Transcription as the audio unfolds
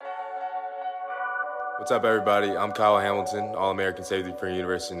What's up, everybody? I'm Kyle Hamilton, All-American safety for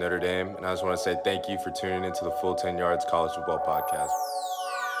University of Notre Dame, and I just want to say thank you for tuning into the Full 10 Yards College Football Podcast.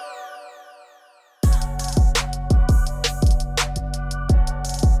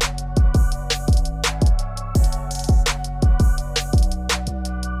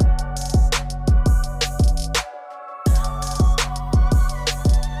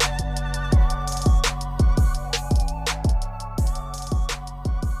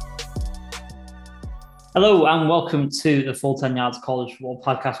 Hello and welcome to the Full 10 Yards College Football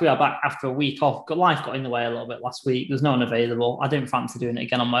Podcast. We are back after a week off. Life got in the way a little bit last week. There's no one available. I didn't fancy doing it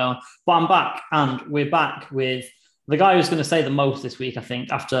again on my own. But I'm back, and we're back with the guy who's going to say the most this week, I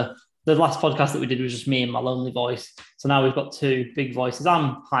think, after the last podcast that we did was just me and my lonely voice. So now we've got two big voices.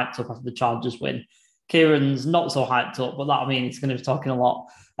 I'm hyped up after the Chargers win. Kieran's not so hyped up, but that means he's going to be talking a lot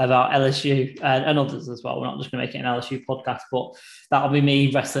about LSU and others as well. We're not just going to make it an LSU podcast, but that'll be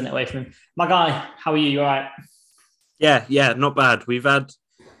me wrestling it away from him. My guy, how are you? You all right? Yeah, not bad. We've had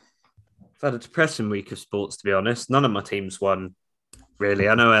a depressing week of sports, to be honest. None of my teams won, really.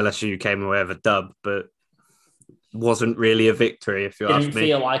 I know LSU came away with a dub, but wasn't really a victory, if you ask me. Didn't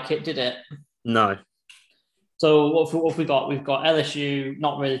feel like it, did it? No. So what have we got? We've got LSU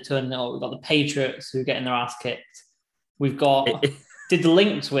not really turning it up. We've got the Patriots who are getting their ass kicked. We've got... Did the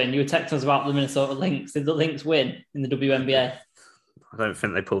Lynx win? You were texting us about the Minnesota Lynx. Did the Lynx win in the WNBA? I don't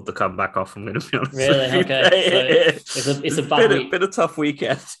think they pulled the comeback off, I'm going to be honest. Really? Okay. So it's a bad week. Been a tough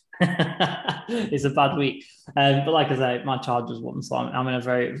weekend. It's a bad week. But like I say, my Chargers won, so I'm in a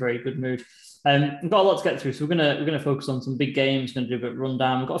very, very good mood. We've got a lot to get through, so we're gonna focus on some big games. We're going to do a bit of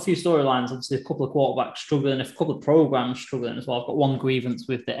rundown. We've got a few storylines, obviously a couple of quarterbacks struggling, a couple of programs struggling as well. I've got one grievance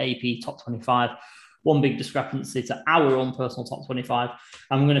with the AP Top 25. One big discrepancy to our own personal top 25.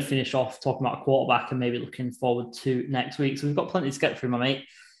 And we're going to finish off talking about a quarterback and maybe looking forward to next week. So we've got plenty to get through, my mate.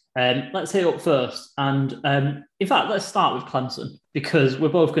 Let's hit up first. And in fact, let's start with Clemson because we're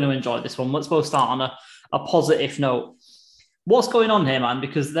both going to enjoy this one. Let's both start on a positive note. What's going on here, man?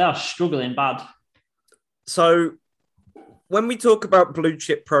 Because they are struggling bad. So when we talk about blue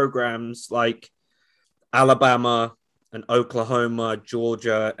chip programs like Alabama and Oklahoma,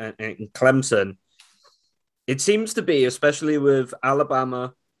 Georgia and Clemson, it seems to be, especially with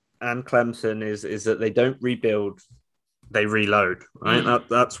Alabama and Clemson, is that they don't rebuild, they reload, right?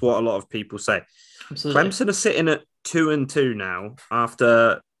 That's what a lot of people say. Absolutely. Clemson are sitting at 2-2 now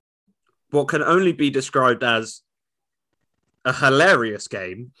after what can only be described as a hilarious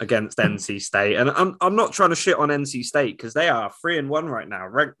game against NC State. And I'm not trying to shit on NC State because they are 3-1 right now,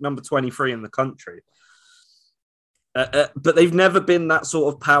 ranked number 23 in the country. But they've never been that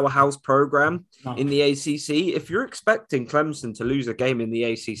sort of powerhouse program in the ACC. If you're expecting Clemson to lose a game in the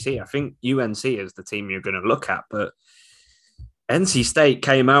ACC, I think UNC is the team you're going to look at. But NC State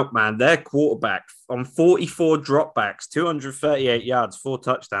came out, man. Their quarterback on 44 dropbacks, 238 yards, 4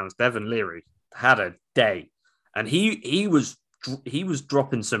 touchdowns. Devin Leary had a day, and he was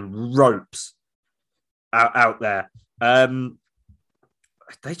dropping some ropes out there.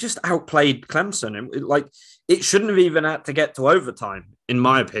 They just outplayed Clemson, and it shouldn't have even had to get to overtime, in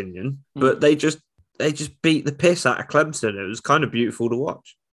my opinion. But they just beat the piss out of Clemson. It was kind of beautiful to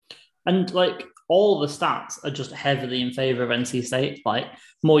watch. And all the stats are just heavily in favor of NC State. Like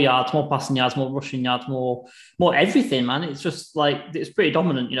more yards, more passing yards, more rushing yards, more everything, man. It's just it's pretty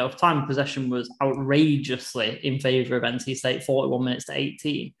dominant. You know, time of possession was outrageously in favor of NC State, 41 minutes to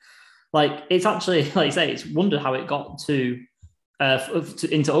 18. It's actually, like you say, it's wondered how it got into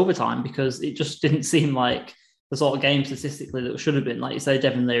overtime because it just didn't seem like the sort of game statistically that it should have been. Like you say,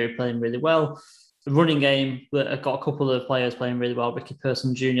 Devin Leary playing really well. The running game that got a couple of players playing really well, Ricky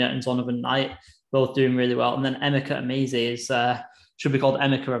Person Jr. and Donovan Knight, both doing really well. And then Emeka Amaze should be called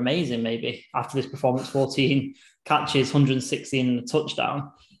Emeka Amazing maybe after this performance, 14 catches, 116 and a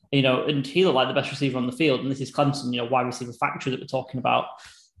touchdown. You know, and he looked like the best receiver on the field. And this is Clemson, wide receiver factory that we're talking about.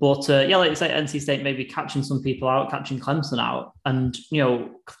 But like you say, NC State maybe catching some people out, catching Clemson out. And,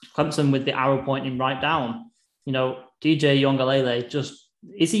 Clemson with the arrow pointing right down. DJ Uiagalelei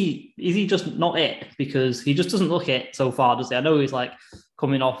is he just not it? Because he just doesn't look it so far, does he? I know he's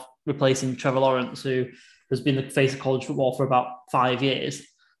coming off replacing Trevor Lawrence, who has been the face of college football for about 5 years.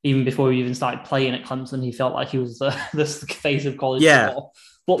 Even before he even started playing at Clemson, he felt like he was the face of college football.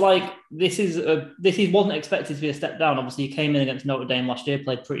 But this wasn't expected to be a step down. Obviously, he came in against Notre Dame last year,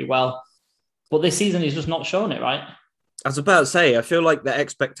 played pretty well. But this season, he's just not shown it, right? I was about to say, I feel like the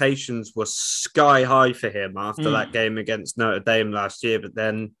expectations were sky high for him after that game against Notre Dame last year. But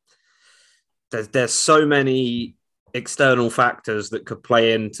then there's so many external factors that could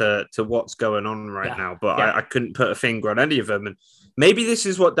play into what's going on right now. But I couldn't put a finger on any of them. And Maybe this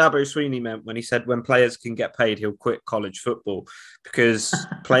is what Dabo Sweeney meant when he said when players can get paid, he'll quit college football because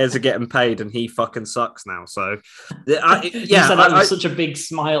players are getting paid and he fucking sucks now. So, You said that with such a big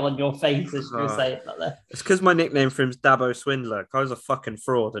smile on your face as you were saying that there. It's because my nickname for him is Dabo Swindler. Guy's a fucking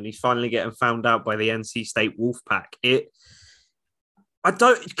fraud and he's finally getting found out by the NC State Wolfpack.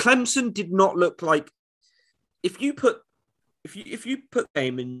 Clemson did not look like if you put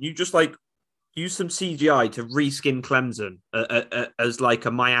game and you just like use some CGI to reskin Clemson as like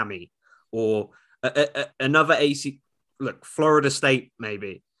a Miami or another AC, look, Florida State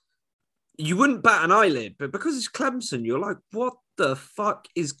maybe, you wouldn't bat an eyelid. But because it's Clemson, you're like, what the fuck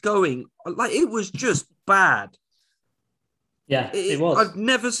is going? Like, it was just bad. Yeah, it was. I've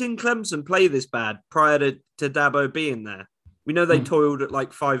never seen Clemson play this bad prior to Dabo being there. We know they toiled at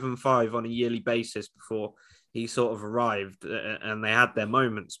like 5-5 on a yearly basis before he sort of arrived, and they had their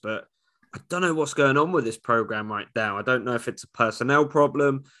moments, but I don't know what's going on with this program right now. I don't know if it's a personnel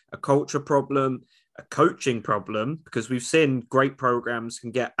problem, a culture problem, a coaching problem, because we've seen great programs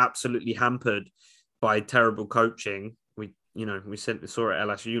can get absolutely hampered by terrible coaching. We saw it at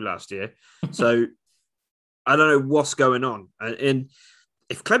LSU last year. So I don't know what's going on. And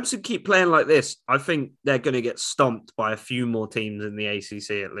if Clemson keep playing like this, I think they're going to get stomped by a few more teams in the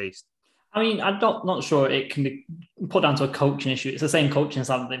ACC at least. I mean, I'm not sure it can be put down to a coaching issue. It's the same coaching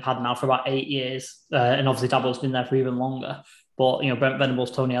staff that they've had now for about 8 years. And obviously Dabo's been there for even longer. But, Brent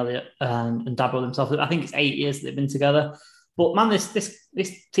Venables, Tony Elliott and Dabo themselves, I think it's 8 years that they've been together. But, man, this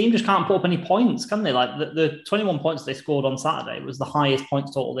team just can't put up any points, can they? Like, the 21 points they scored on Saturday was the highest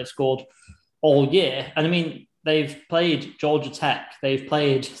points total they've scored all year. And, I mean, they've played Georgia Tech. They've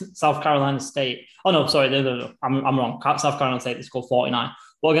played South Carolina State. Oh, no, sorry. No. I'm wrong. South Carolina State, they scored 49.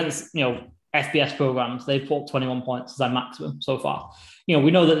 Well, against, FBS programs, they've put 21 points as their maximum so far. We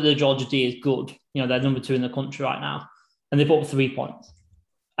know that the Georgia D is good. They're number 2 in the country right now. And they put up 3 points.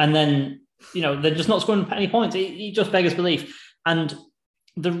 And then, they're just not scoring any points. It just beggars belief. And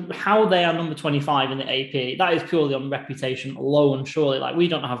how they are number 25 in the AP, that is purely on reputation alone, surely. Like, we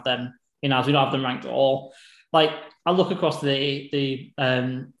don't have them in ours. We don't have them ranked at all. Like, I look across the SEC.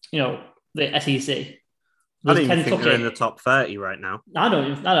 I don't even think they're in the top 30 right now.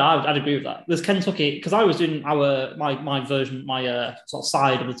 I'd agree with that. There's Kentucky, because I was doing my version, sort of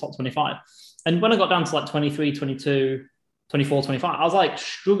side of the top 25. And when I got down to like 23, 22, 24, 25, I was like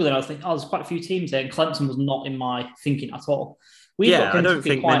struggling. I was thinking, there's quite a few teams here. And Clemson was not in my thinking at all. I don't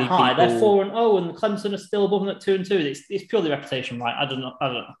think quite high. They're 4-0 and Clemson are still above them at 2-2. It's purely reputation, right? I don't know.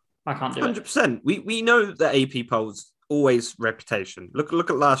 I can't do 100%. We know that AP polls always reputation. Look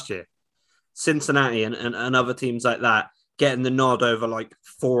at last year. Cincinnati and other teams like that getting the nod over like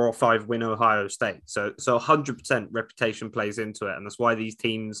 4 or 5 win Ohio State. So 100% reputation plays into it. And that's why these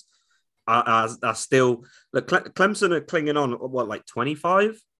teams are still... Look, Clemson are clinging on, like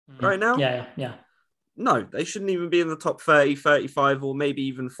 25 right now? Yeah. No, they shouldn't even be in the top 30, 35, or maybe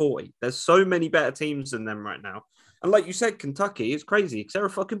even 40. There's so many better teams than them right now. And like you said, Kentucky is crazy because they're a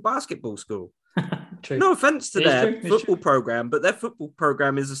fucking basketball school. True. No offense to their football program, but their football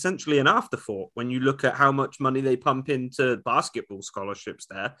program is essentially an afterthought when you look at how much money they pump into basketball scholarships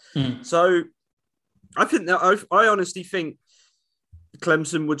there. So I think that I honestly think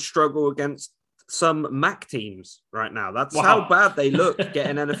Clemson would struggle against some MAC teams right now. That's how bad they look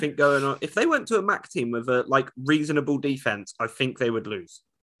getting anything going on. If they went to a MAC team with a reasonable defense, I think they would lose.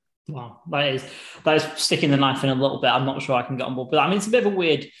 Wow, that is sticking the knife in a little bit. I'm not sure I can get on board, but I mean, it's a bit of a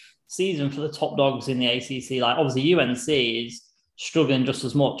weird season for the top dogs in the ACC. Like, obviously UNC is struggling just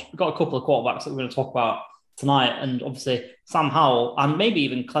as much. We've got a couple of quarterbacks that we're going to talk about tonight, and obviously Sam Howell and maybe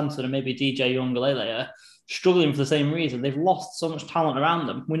even Clemson and maybe DJ Uiagalelei are struggling for the same reason. They've lost so much talent around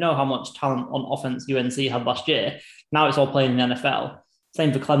them. We know how much talent on offense UNC had last year. Now it's all playing in the NFL.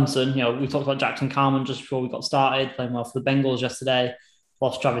 Same for Clemson. We talked about Jackson Carman just before we got started, playing well for the Bengals yesterday.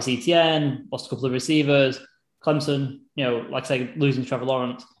 Lost Travis Etienne, lost a couple of receivers. Clemson, like I say, losing Trevor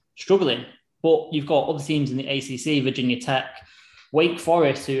Lawrence, struggling. But you've got other teams in the ACC, Virginia Tech, Wake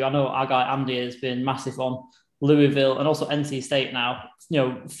Forest, who I know our guy Andy has been massive on, Louisville, and also NC State now.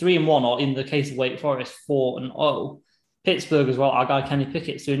 3-1, or in the case of Wake Forest, 4-0. Pittsburgh as well, our guy Kenny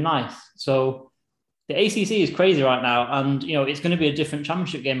Pickett's doing nice. So the ACC is crazy right now, and it's going to be a different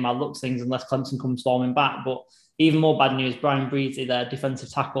championship game by looks things unless Clemson comes storming back. But even more bad news, Brian Breezy, their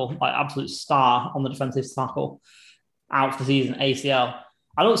defensive tackle, like absolute star on the defensive tackle, out for the season, ACL.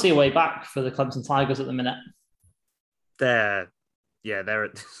 I don't see a way back for the Clemson Tigers at the minute. They're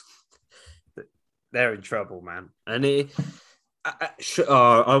in trouble, man. And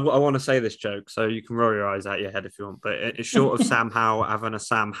I want to say this joke, so you can roll your eyes out your head if you want. But it's short of Sam Howell having a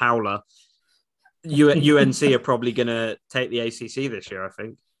Sam Howler. UNC are probably going to take the ACC this year, I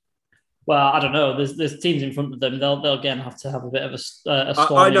think. Well, I don't know. There's teams in front of them. They'll again have to have a bit of a storming,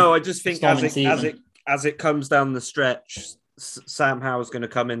 I know. I just think as it comes down the stretch, Sam Howell's going to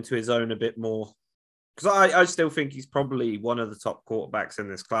come into his own a bit more. Because I still think he's probably one of the top quarterbacks in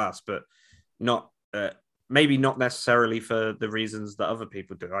this class, but not maybe not necessarily for the reasons that other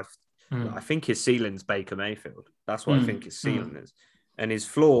people do. I think his ceiling's Baker Mayfield. That's what I think his ceiling is, and his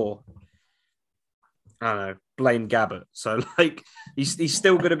floor. I don't know, Blaine Gabbert. So, like, he's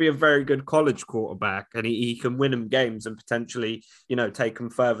still going to be a very good college quarterback, and he can win them games and potentially, take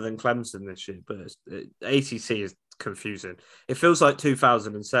them further than Clemson this year. But ACC is confusing. It feels like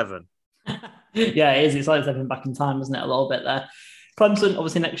 2007. Yeah, it is. It's like stepping back in time, isn't it? A little bit there. Clemson,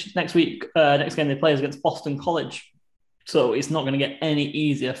 obviously, next week, next game they play is against Boston College. So it's not going to get any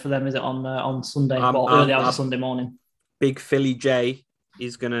easier for them, is it, on Sunday? Early hours of Sunday morning. Big Philly J,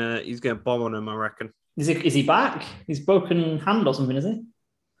 he's gonna bomb on him, I reckon. Is he back? He's broken hand or something, is he?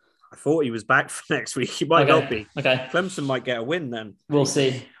 I thought he was back for next week. He might not be. Okay. Clemson might get a win then. We'll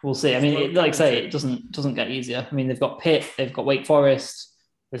see. I mean, like I say, it doesn't get easier. I mean, they've got Pitt, they've got Wake Forest,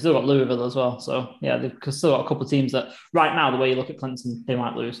 they've still got Louisville as well. So yeah, they've still got a couple of teams that right now, the way you look at Clemson, they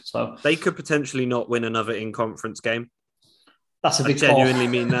might lose. So they could potentially not win another in-conference game. That's a big call. I genuinely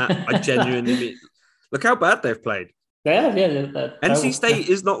mean that. I genuinely mean. Look how bad they've played. Yeah. NC State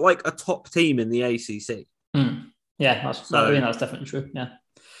is not like a top team in the ACC. Yeah, that's definitely true. Yeah,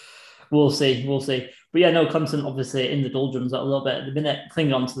 we'll see. But yeah, no, Clemson obviously in the doldrums a little bit at the minute,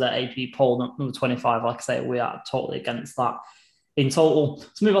 clinging on to their AP poll number 25. Like I say, we are totally against that in total.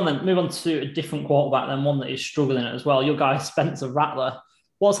 So move on to a different quarterback, then one that is struggling as well. Your guy Spencer Rattler.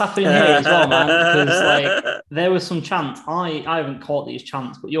 What's happening here as well, man? Because there was some chance. I haven't caught these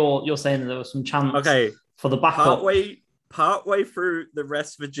chants, but you're saying that there was some chance. Okay. For the backup. Partway through the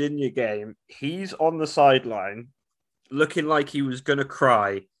West Virginia game, he's on the sideline looking like he was going to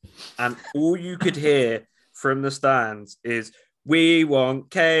cry. And all you could hear from the stands is, "We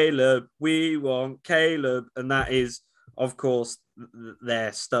want Caleb, we want Caleb." And that is, of course,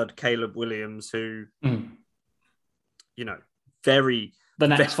 their stud Caleb Williams, who, very... The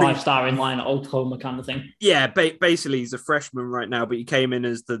next 5-star in line at Oklahoma kind of thing. Yeah, basically he's a freshman right now, but he came in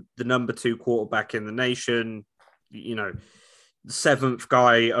as the number 2 quarterback in the nation, the 7th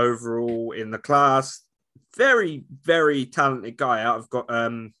guy overall in the class. Very, very talented guy out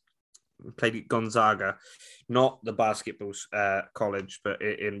of played at Gonzaga, not the basketball college, but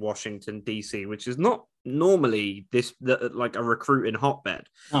in Washington, D.C., which is not normally like a recruiting hotbed.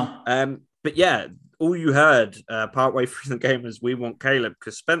 Oh. But yeah, all you heard partway through the game was, "We want Caleb,"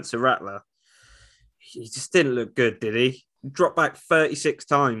 because Spencer Rattler, he just didn't look good, did he? Dropped back 36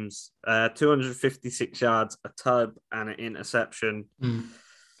 times, 256 yards, a tub, and an interception.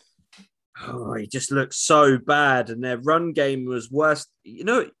 Oh, he just looked so bad, and their run game was worse.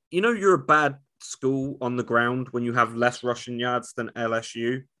 You're a bad school on the ground when you have less rushing yards than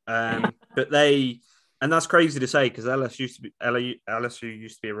LSU. But and that's crazy to say because LSU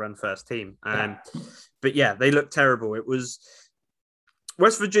used to be a run-first team. But yeah, they looked terrible. It was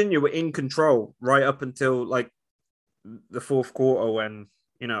West Virginia were in control right up until like the fourth quarter when,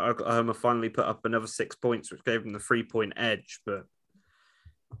 Oklahoma finally put up another 6 points, which gave them the 3-point edge. But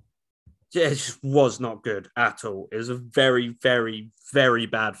yeah, it just was not good at all. It was a very, very, very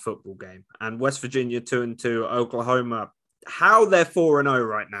bad football game. And West Virginia 2-2, Oklahoma, how they're 4-0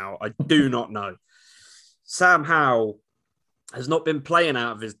 right now, I do not know. Sam Howell has not been playing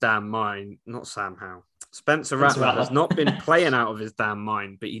out of his damn mind. Not Sam Howell. Spencer Rattler has not been playing out of his damn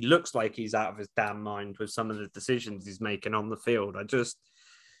mind, but he looks like he's out of his damn mind with some of the decisions he's making on the field.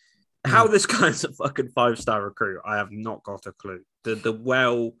 How this guy's a fucking 5-star recruit, I have not got a clue. The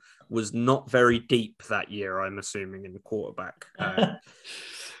well was not very deep that year, I'm assuming, in the quarterback. I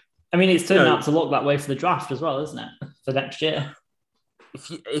mean, it's turned out to look that way for the draft as well, isn't it? For next year.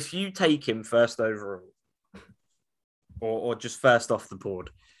 If you take him first overall, or just first off the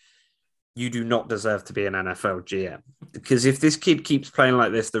board, you do not deserve to be an NFL GM. Because if this kid keeps playing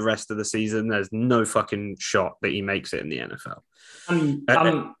like this the rest of the season, there's no fucking shot that he makes it in the NFL.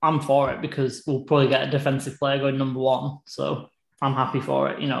 I'm for it because we'll probably get a defensive player going number 1. So I'm happy for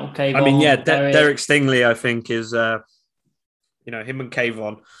it. Kayvon, Derek Stingley, I think, is... him and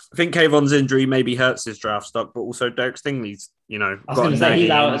Kayvon. I think Kayvon's injury maybe hurts his draft stock, but also Derek Stingley's, got an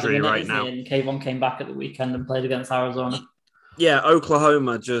injury right now. And Kayvon came back at the weekend and played against Arizona. Yeah,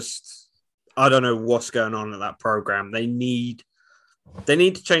 Oklahoma I don't know what's going on at that program. They need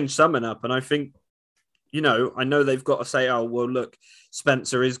to change something up. And I think, I know they've got to say, oh, well, look,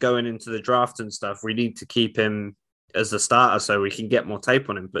 Spencer is going into the draft and stuff. We need to keep him as the starter so we can get more tape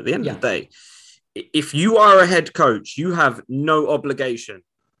on him. But at the end of the day, if you are a head coach, you have no obligation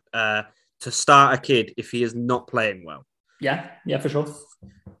to start a kid if he is not playing well. Yeah, for sure.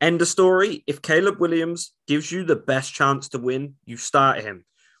 End of story. If Caleb Williams gives you the best chance to win, you start him.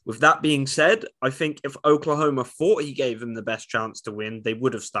 With that being said, I think if Oklahoma thought he gave him the best chance to win, they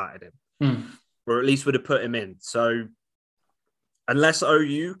would have started him, or at least would have put him in. So unless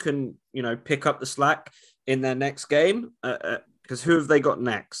OU can, pick up the slack in their next game, because who have they got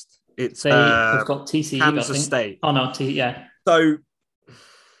next? They've got TCU, Kansas State. Oh no, yeah. So I'm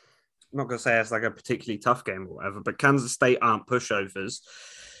not going to say it's like a particularly tough game or whatever, but Kansas State aren't pushovers.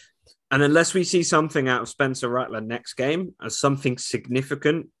 And unless we see something out of Spencer Rattler next game as something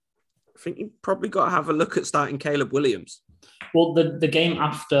significant, I think you probably got to have a look at starting Caleb Williams. Well, the game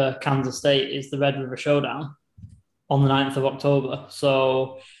after Kansas State is the Red River Showdown on the 9th of October.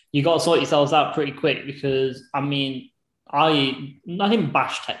 So you got to sort yourselves out pretty quick because, I didn't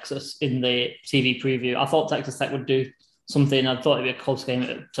bash Texas in the TV preview. I thought Texas Tech would do something. I thought it'd be a close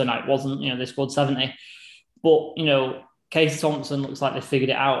game. Tonight wasn't. They scored 70. But, Casey Thompson looks like they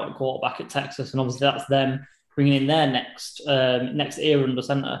figured it out at quarterback at Texas, and obviously that's them bringing in their next era under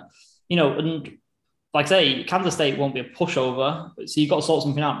center. And like I say, Kansas State won't be a pushover, so you've got to sort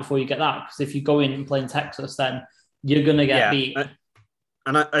something out before you get that. Because if you go in and play in Texas, then you're going to get beat.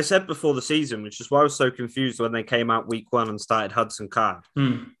 And I said before the season, which is why I was so confused when they came out week 1 and started Hudson Card.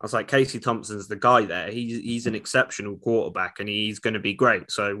 I was like, Casey Thompson's the guy there. He's an exceptional quarterback and he's going to be great.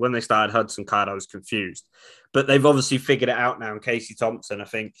 So when they started Hudson Card, I was confused. But they've obviously figured it out now. And Casey Thompson, I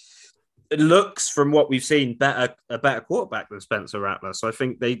think, it looks from what we've seen a better quarterback than Spencer Rattler. So I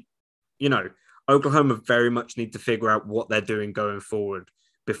think they, Oklahoma very much need to figure out what they're doing going forward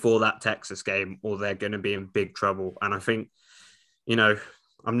before that Texas game, or they're going to be in big trouble. And I think,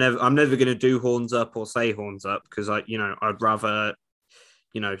 I'm never going to do horns up or say horns up because I'd rather,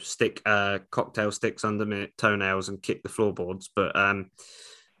 stick cocktail sticks under my toenails and kick the floorboards. But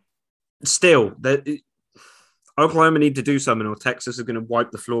still, Oklahoma need to do something or Texas is going to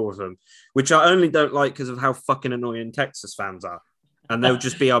wipe the floor with them, which I only don't like because of how fucking annoying Texas fans are. And they'll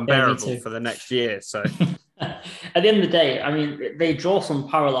just be unbearable for the next year. So at the end of the day, they draw some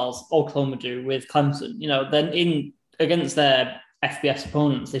parallels, Oklahoma do, with Clemson. Then against their FBS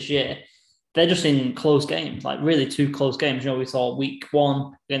opponents this year, they're just in close games, like really 2 close games. We saw week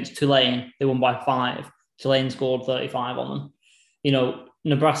 1 against Tulane, they won by 5. Tulane scored 35 on them.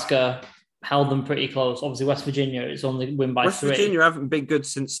 Nebraska held them pretty close. Obviously, West Virginia is only win by 3. West Virginia haven't been good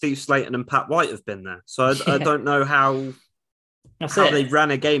since Steve Slayton and Pat White have been there. So I don't know how they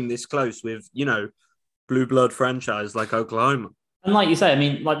ran a game this close with, blue blood franchise like Oklahoma. And like you say,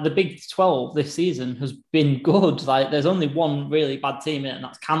 the Big 12 this season has been good. Like, there's only one really bad team in it, and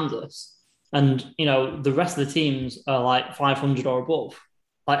that's Kansas. And, the rest of the teams are like 500 or above.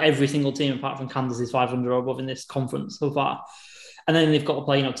 Like, every single team apart from Kansas is 500 or above in this conference so far. And then they've got to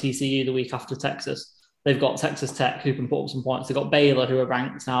play, TCU the week after Texas. They've got Texas Tech, who can put up some points. They've got Baylor, who are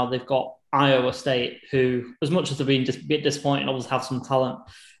ranked now. They've got Iowa State, who, as much as they've been a bit disappointed, obviously have some talent.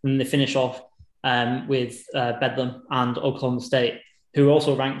 And they finish off with Bedlam and Oklahoma State, who are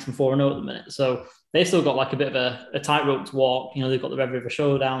also ranked in 4-0 at the minute. So they've still got like a bit of a tightrope to walk. They've got the Red River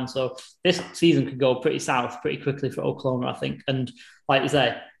Showdown. So this season could go pretty south pretty quickly for Oklahoma, I think. And like you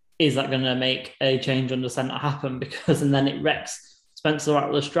say, is that going to make a change under center happen? And then it wrecks Spencer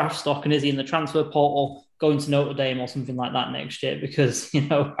Rattler's draft stock, and is he in the transfer portal going to Notre Dame or something like that next year? Because,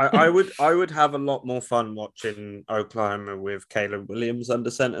 I would have a lot more fun watching Oklahoma with Caleb Williams under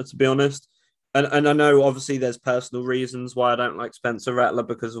center, to be honest. And I know, obviously, there's personal reasons why I don't like Spencer Rattler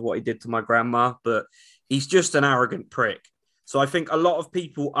because of what he did to my grandma, but he's just an arrogant prick. So I think a lot of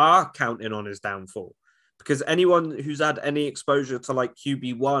people are counting on his downfall because anyone who's had any exposure to like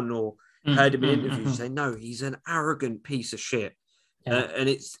QB1 or heard him in interviews say, no, he's an arrogant piece of shit. Yeah. And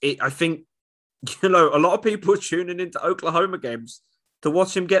I think, a lot of people are tuning into Oklahoma games to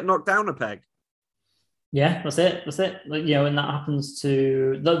watch him get knocked down a peg. Yeah, that's it. And that happens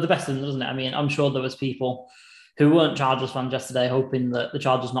to the best of them, doesn't it? I'm sure there was people who weren't Chargers fans yesterday hoping that the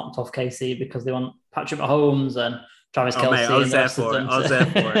Chargers knocked off KC because they want Patrick Mahomes and Travis Kelce. Mate, I was there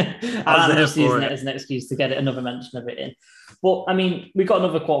for it. I'm just using it as an excuse to get another mention of it in. But, we've got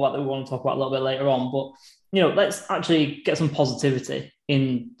another quarterback that we want to talk about a little bit later on. But, let's actually get some positivity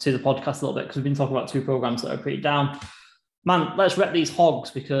into the podcast a little bit because we've been talking about 2 programs that are pretty down. Man, let's rep these Hogs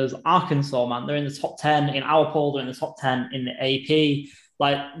because Arkansas, man, they're in the top 10 in our poll. They're in the top 10 in the AP.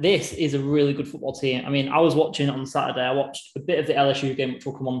 Like, this is a really good football team. I was watching it on Saturday. I watched a bit of the LSU game, which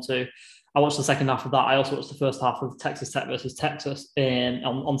we'll come on to. I watched the second half of that. I also watched the first half of Texas Tech versus Texas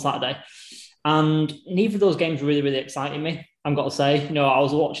on Saturday. And neither of those games really, really excited me, I've got to say. I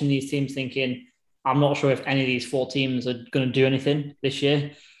was watching these teams thinking, I'm not sure if any of these 4 teams are going to do anything this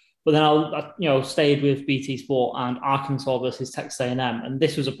year. But then I stayed with BT Sport and Arkansas versus Texas A&M, and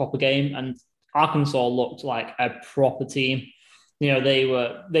this was a proper game. And Arkansas looked like a proper team.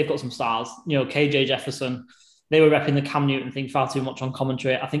 They've got some stars. KJ Jefferson. They were repping the Cam Newton thing far too much on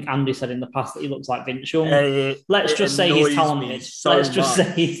commentary. I think Andy said in the past that he looks like Vince Young. Let's just say he's talented.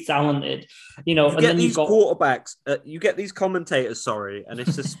 You get these quarterbacks, you get these commentators, and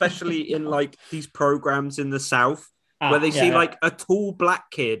it's especially in like these programs in the South where they see like a tall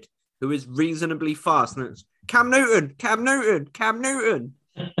black kid who is reasonably fast, and it's Cam Newton.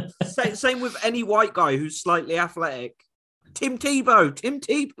 Same with any white guy who's slightly athletic. Tim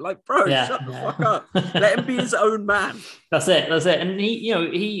Tebow, like, bro, shut the fuck up. Let him be his own man. That's it. And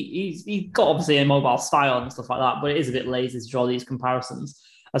he's got obviously a mobile style and stuff like that, but it is a bit lazy to draw these comparisons,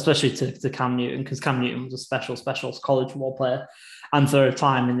 especially to Cam Newton, because Cam Newton was a special college football player and for a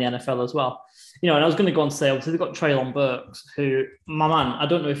time in the NFL as well. And I was going to go on to say, obviously, they've got Treylon Burks, who, my man, I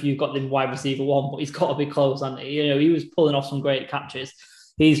don't know if you've got him wide receiver 1, but he's got to be close, hasn't he? He was pulling off some great catches.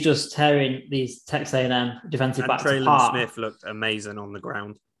 He's just tearing these Texas A&M defensive backs apart. Traylon Smith looked amazing on the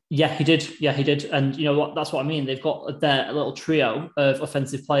ground. Yeah, he did. And you know what? That's what I mean. They've got a little trio of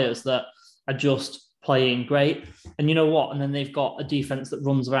offensive players that are just playing great. And you know what? And then they've got a defense that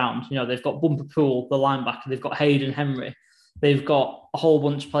runs around. They've got Bumper Pool, the linebacker. They've got Hayden Henry. They've got a whole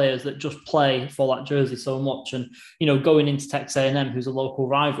bunch of players that just play for that jersey so much. And, going into Texas A&M, who's a local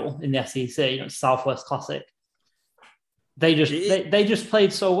rival in the SEC, Southwest Classic, they just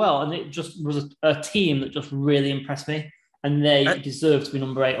played so well, and it just was a team that just really impressed me, and they deserve to be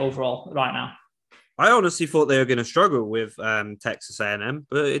number 8 overall right now. I honestly thought they were going to struggle with Texas A&M,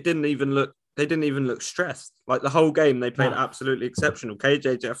 but they didn't even look stressed. Like the whole game, they played absolutely exceptional.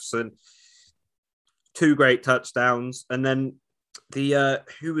 KJ Jefferson, 2 great touchdowns, and then the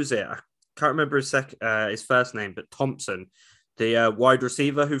who was it? I can't remember his first name, but Thompson, the wide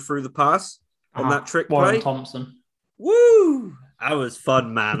receiver who threw the pass on that trick Warren play. Thompson. Woo! That was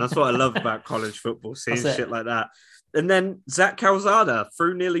fun, man. That's what I love about college football, seeing shit like that. And then Zach Calzada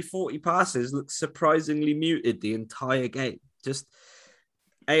threw nearly 40 passes, looked surprisingly muted the entire game. Just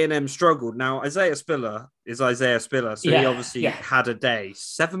A&M struggled. Now, Isaiah Spiller is Isaiah Spiller, so he obviously had a day.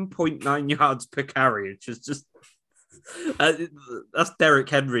 7.9 yards per carry, which is just... that's Derrick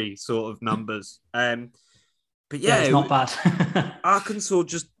Henry sort of numbers. But it's not bad. Arkansas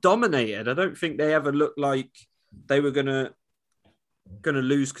just dominated. I don't think they ever looked like they were gonna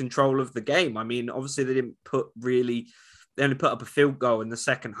lose control of the game. I mean, obviously they only put up a field goal in the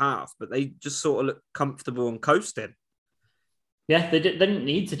second half, but they just sort of looked comfortable and coasting. Yeah, they didn't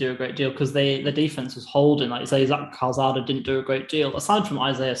need to do a great deal because the defense was holding. Like you say, Zach Calzada didn't do a great deal. Aside from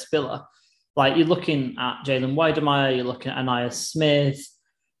Isaiah Spiller, like you're looking at Jalen Weidemeyer, you're looking at Anaya Smith.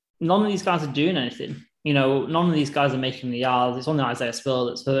 None of these guys are doing anything. None of these guys are making the yards. It's only Isaiah Spiller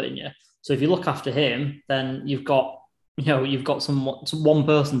that's hurting you. So if you look after him, then you've got some one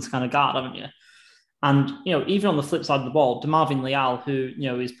person to kind of guard, haven't you? And, even on the flip side of the ball, DeMarvin Leal, who,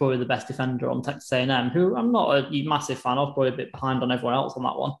 is probably the best defender on Texas A&M, who I'm not a massive fan of, probably a bit behind on everyone else on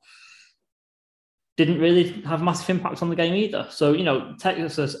that one, didn't really have massive impacts on the game either. So,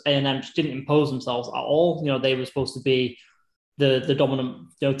 Texas A&M just didn't impose themselves at all. They were supposed to be the dominant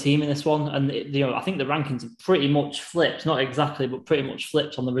team in this one. And, I think the rankings have pretty much flipped, not exactly, but pretty much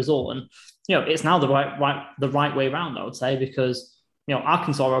flipped on the result. And, it's now the right way around, I would say, because,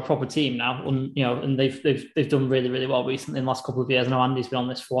 Arkansas are a proper team now, and they've done really, really well recently in the last couple of years. I know Andy's been on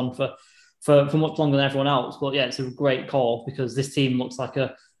this one for much longer than everyone else, but yeah, it's a great call because this team looks like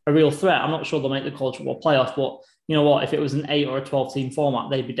a real threat. I'm not sure they'll make the college football playoff, but you know what? If it was an 8 or a 12 team format,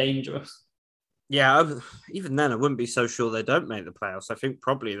 they'd be dangerous. Yeah, even then, I wouldn't be so sure they don't make the playoffs. I think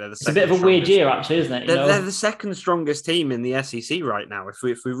probably they're the second. It's a bit of a weird year, actually, isn't it? They're the second strongest team in the SEC right now. If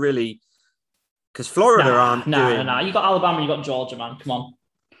we really, because Florida aren't doing. No. You got Alabama, you got Georgia, man. Come on.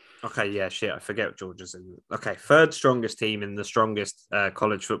 Okay, yeah, shit. I forget what Georgia's in. Okay, third strongest team in the strongest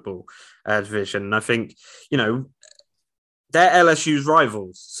college football division. And I think they're LSU's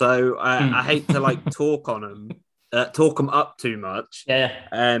rivals, so I hate to talk them up too much.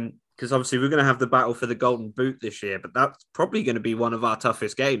 Yeah. Because obviously we're going to have the battle for the Golden Boot this year, but that's probably going to be one of our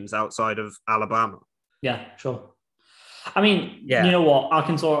toughest games outside of Alabama. Yeah, sure. I mean, You know what?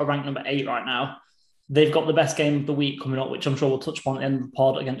 Arkansas are ranked number 8 right now. They've got the best game of the week coming up, which I'm sure we'll touch upon at the end of the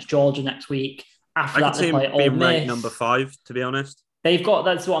pod against Georgia next week. After that, they play Ole Miss. Ranked number 5, to be honest.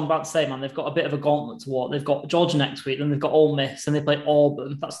 That's what I'm about to say, man. They've got a bit of a gauntlet to walk. They've got Georgia next week, then they've got Ole Miss, and they play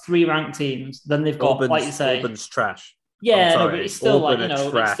Auburn. That's 3 ranked teams. Then they've got, like you say, Auburn's trash. Yeah, no, but it's still Auburn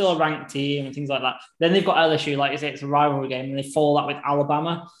it's still a ranked team and things like that. Then they've got LSU, like you say, it's a rivalry game, and they follow that with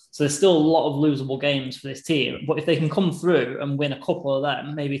Alabama. So there's still a lot of losable games for this team. But if they can come through and win a couple of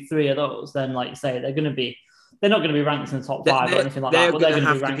them, maybe 3 of those, then like you say, they're not going to be ranked in the top 5 or anything like that. But they're going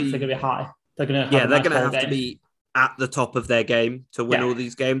to be ranked. They're going to be high. They're going to have to be at the top of their game to win all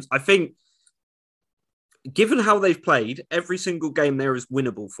these games. I think, given how they've played, every single game there is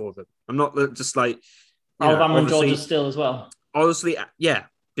winnable for them. I'm not just like Alabama and Georgia still as well. Honestly, yeah,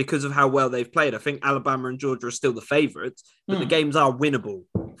 because of how well they've played. I think Alabama and Georgia are still the favourites, but the games are winnable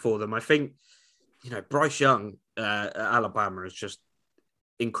for them. I think, Bryce Young at Alabama is just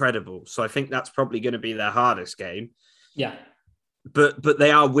incredible. So I think that's probably going to be their hardest game. Yeah. But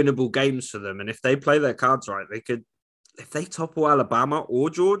they are winnable games for them. And if they play their cards right, they could, if they topple Alabama or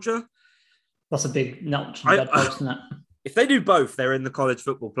Georgia. That's a big notch in the bedpost, isn't it? If they do both, they're in the college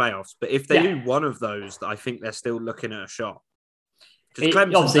football playoffs. But if they do one of those, I think they're still looking at a shot. It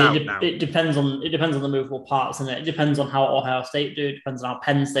depends on the movable parts, and it depends on how Ohio State do. It depends on how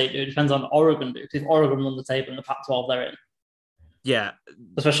Penn State do. It depends on Oregon do. Because if Oregon run the table in the Pac-12, they're in. Yeah,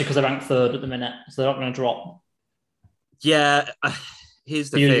 especially because they're ranked 3rd at the minute, so they're not going to drop. Yeah, here's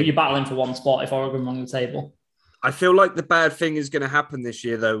the thing: you're battling for one spot if Oregon run the table. I feel like the bad thing is going to happen this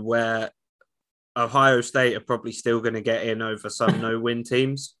year, though, where Ohio State are probably still going to get in over some no-win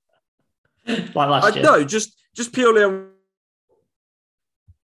teams. Like last year. No, just purely on...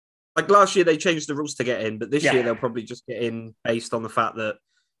 Like last year, they changed the rules to get in, but this year they'll probably just get in based on the fact that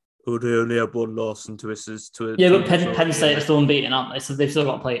they only have one loss and but Penn State are still unbeaten, aren't they? So they've still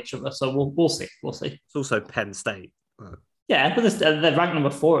got to play each other. So we'll see. We'll see. It's also Penn State. Yeah, but they're ranked number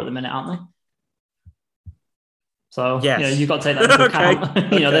 4 at the minute, aren't they? So you've got to take that into account.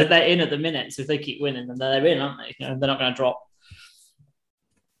 Okay. They're in at the minute. So if they keep winning, then they're in, aren't they? They're not going to drop.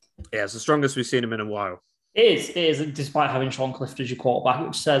 Yeah, it's the strongest we've seen them in a while. It is, despite having Sean Clifford as your quarterback,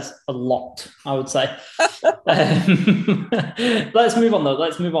 which says a lot, I would say. Let's move on, though.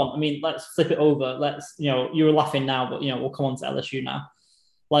 Let's move on. I mean, let's flip it over. You were laughing now, but, we'll come on to LSU now.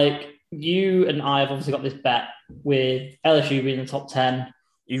 Like, you and I have obviously got this bet with LSU being in the top 10.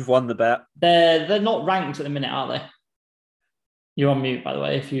 You've won the bet. They're not ranked at the minute, are they? You're on mute, by the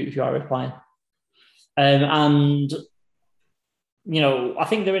way, if you are replying. And... I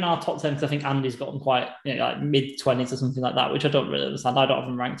think they're in our top 10 because I think Andy's got them quite, like mid-20s or something like that, which I don't really understand. I don't have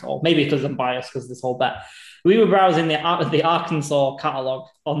them ranked at all. Maybe because I'm biased because of this whole bet. We were browsing the Arkansas catalogue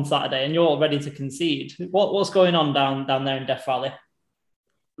on Saturday, and you're all ready to concede. What's going on down there in Death Valley?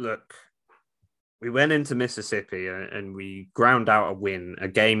 Look, we went into Mississippi and we ground out a win, a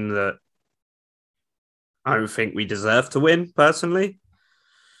game that I don't think we deserve to win, personally.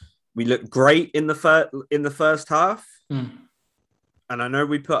 We looked great in the first half. And I know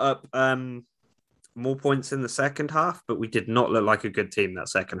we put up more points in the second half, but we did not look like a good team that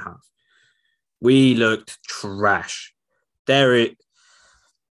second half. We looked trash. It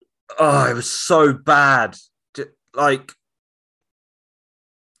was so bad. Like,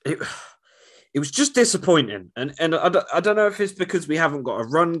 it was just disappointing. And I don't know if it's because we haven't got a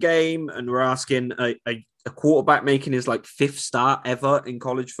run game and we're asking a quarterback making his 5th start ever in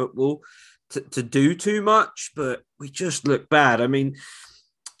college football to do too much, but we just look bad. I mean,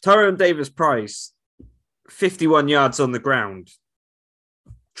 Tyrone Davis-Price, 51 yards on the ground.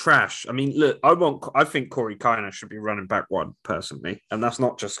 Trash. I mean, look, I think Corey Kiner should be running back 1, personally. And that's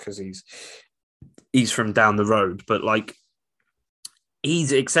not just because he's from down the road, but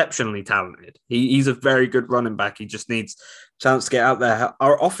he's exceptionally talented. He's a very good running back. He just needs a chance to get out there.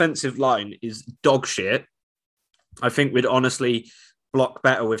 Our offensive line is dog shit. I think we'd honestly block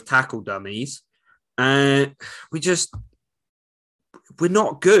better with tackle dummies. We're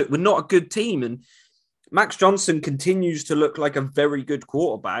not good. We're not a good team. And Max Johnson continues to look like a very good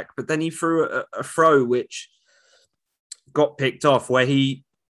quarterback, but then he threw a throw which got picked off, where he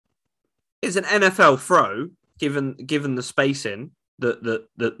is an NFL throw, given the spacing that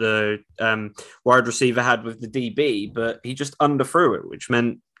the wide receiver had with the DB, but he just underthrew it, which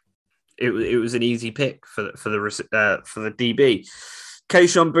meant it was an easy pick for the DB.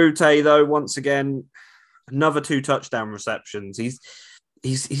 Kayshon Boutte, though, once again, another 2 touchdown receptions.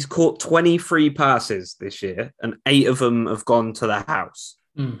 He's caught 23 passes this year, and 8 of them have gone to the house.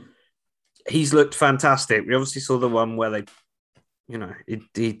 He's looked fantastic. We obviously saw the one where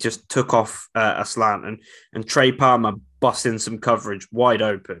he just took off a slant, and Trey Palmer busting some coverage wide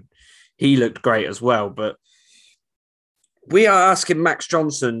open. He looked great as well, but we are asking Max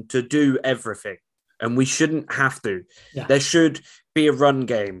Johnson to do everything, and we shouldn't have to. Yeah. There should be a run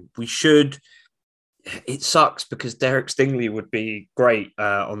game. We should it sucks because Derek Stingley would be great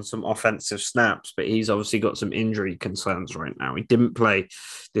on some offensive snaps, but he's obviously got some injury concerns right now. He didn't play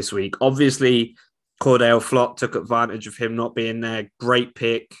this week. Obviously, Cordell Flott took advantage of him not being there. Great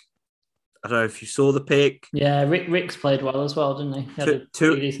pick. I don't know if you saw the pick. Yeah, Ricks played well as well, didn't he? He had a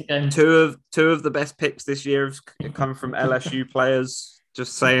pretty decent game. Two of the best picks this year have come from LSU players.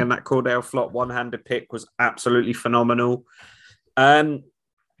 Just saying that Cordell Flott one-handed pick was absolutely phenomenal. But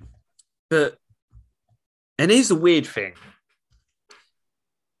here's the weird thing.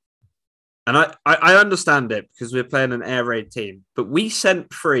 And I understand it because we're playing an air raid team, but we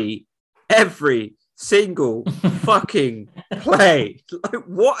sent free every single fucking play. Like,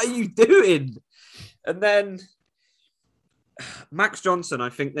 what are you doing? And then Max Johnson, I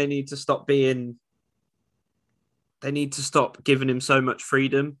think they need to stop giving him so much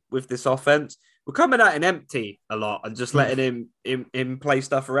freedom with this offense. We're coming at him empty a lot and just letting him play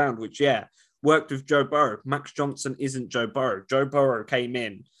stuff around, which, yeah, worked with Joe Burrow. Max Johnson isn't Joe Burrow. Joe Burrow came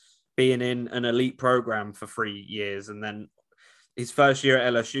in being in an elite program for 3 years, and then his first year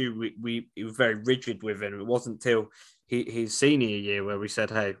at LSU, we were very rigid with him. It wasn't till his senior year where we said,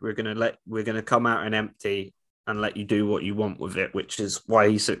 "Hey, we're gonna come out and empty and let you do what you want with it," which is why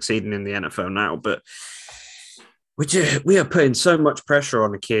he's succeeding in the NFL now. But we are putting so much pressure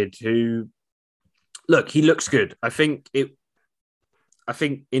on a kid who, look, he looks good. I think in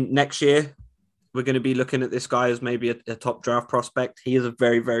next year we're going to be looking at this guy as maybe a top draft prospect. He is a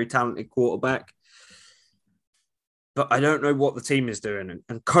very, very talented quarterback. But I don't know what the team is doing.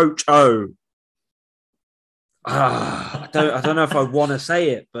 And Coach O, I don't know if I want to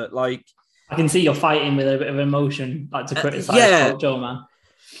say it, but like... I can see you're fighting with a bit of emotion, like to criticize Coach O, man.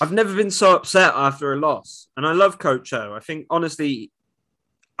 I've never been so upset after a loss. And I love Coach O. I think, honestly,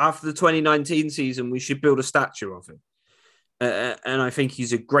 after the 2019 season, we should build a statue of him. And I think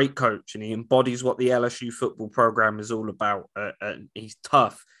he's a great coach and he embodies what the LSU football program is all about. And he's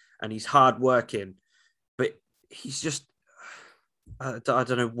tough and he's hardworking. But he's just, I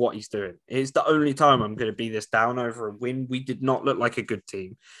don't know what he's doing. It's the only time I'm going to be this down over a win. We did not look like a good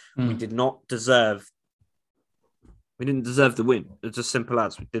team. We didn't deserve the win. It's as simple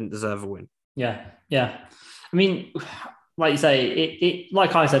as we didn't deserve a win. Yeah. I mean, like you say,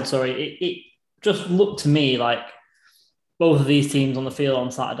 it just looked to me like both of these teams on the field on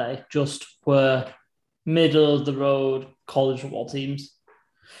Saturday just were middle of the road college football teams.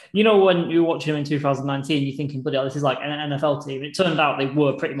 You know, when you watch them in 2019, you're thinking, bloody hell, this is like an NFL team. It turned out they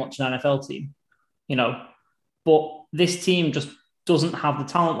were pretty much an NFL team, you know. But this team just doesn't have the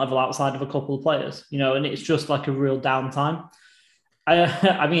talent level outside of a couple of players, you know, and it's just like a real downtime.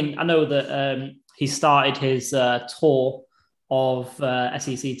 I mean, I know that he started his tour of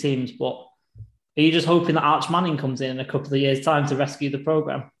SEC teams, but are you just hoping that Arch Manning comes in a couple of years' time to rescue the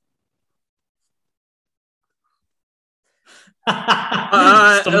program?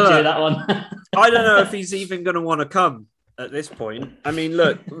 That one. I don't know if he's even going to want to come at this point. I mean,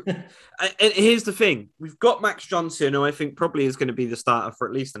 look, here's the thing. We've got Max Johnson, who I think probably is going to be the starter for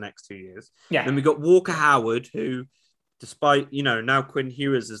at least the next 2 years. Yeah. Then we've got Walker Howard, who, despite, you know, now Quinn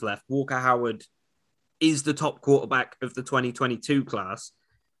Ewers has left, Walker Howard is the top quarterback of the 2022 class.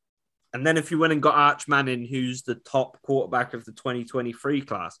 And then if you went and got Arch Manning, who's the top quarterback of the 2023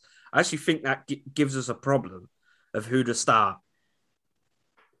 class, I actually think that gives us a problem of who to start.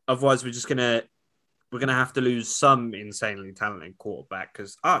 Otherwise, we're going to have to lose some insanely talented quarterback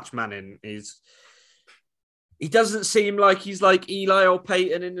because Arch Manning he doesn't seem like he's like Eli or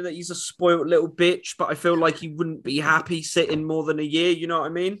Peyton in that he's a spoiled little bitch, but I feel like he wouldn't be happy sitting more than a year. You know what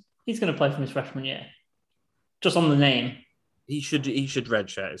I mean? He's going to play from his freshman year. Just on the name. He should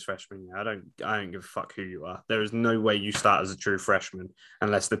redshirt his freshman year. I don't give a fuck who you are. There is no way you start as a true freshman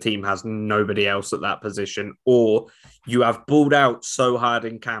unless the team has nobody else at that position, or you have balled out so hard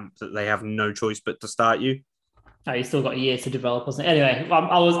in camp that they have no choice but to start you. Oh, he's still got a year to develop, wasn't it? Anyway,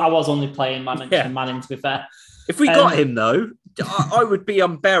 I was only playing Manning, to be fair. If we got him though, I would be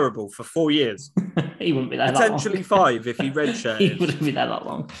unbearable for 4 years. He wouldn't be there potentially that long. 5 if he redshirted. He wouldn't be there that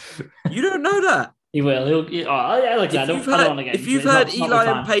long. You don't know that. He will. If you've heard Eli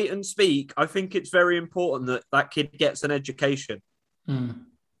and Peyton speak, I think it's very important that kid gets an education.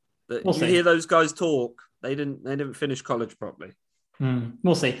 But you hear those guys talk, they didn't finish college properly.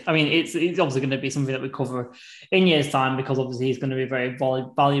 We'll see. I mean, it's obviously going to be something that we cover in years' time because obviously he's going to be a very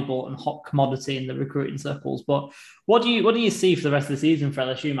valuable and hot commodity in the recruiting circles. But what do you see for the rest of the season for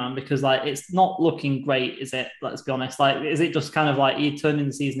LSU, man? Because like it's not looking great, is it? Let's be honest. Like, is it just kind of like you're turning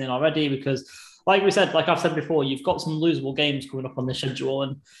the season in already? Because like I've said before, you've got some losable games coming up on the schedule,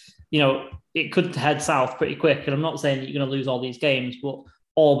 and you know it could head south pretty quick. And I'm not saying that you're going to lose all these games, but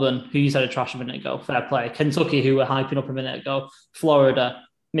Auburn, who you said a trash a minute ago, fair play. Kentucky, who were hyping up a minute ago. Florida,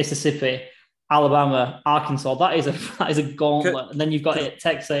 Mississippi, Alabama, Arkansas. That is a gauntlet. And then you've got it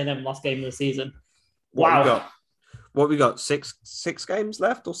Texas A&M last game of the season. Wow. What we got? Six games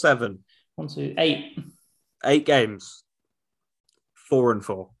left or 7? 1, 2, 8. 8 games.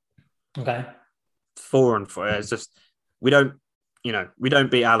 4-4. Okay. 4-4. It's just we don't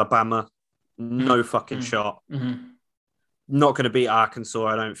beat Alabama. No fucking shot. Mm-hmm. Not going to beat Arkansas,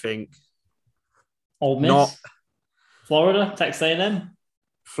 I don't think. Ole Miss. Florida, Texas A&M.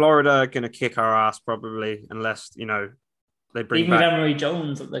 Florida are going to kick our ass probably, unless they bring even back Emory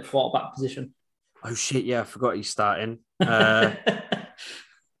Jones at the quarterback position. Oh shit! Yeah, I forgot he's starting. 5-3.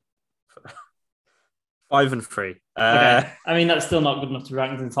 Okay. I mean, that's still not good enough to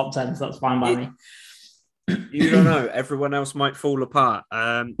rank in the top 10, so that's fine by me. You don't know. Everyone else might fall apart.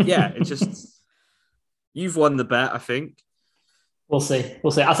 It's just you've won the bet, I think. We'll see.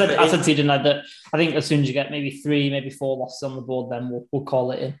 I said to you tonight that I think as soon as you get maybe 3, maybe 4 losses on the board, then we'll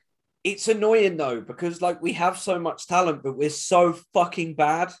call it in. It's annoying though, because we have so much talent, but we're so fucking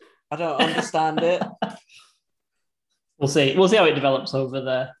bad. I don't understand it. We'll see how it develops over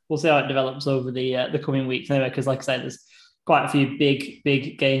the coming weeks anyway, because like I said, there's quite a few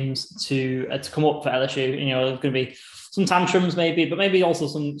big games to come up for LSU. There's going to be some tantrums maybe, but maybe also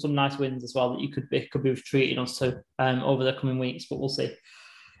some nice wins as well that you could be treating us to over the coming weeks. But we'll see.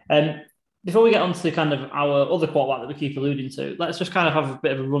 Before we get on to kind of our other quarterback that we keep alluding to, let's just kind of have a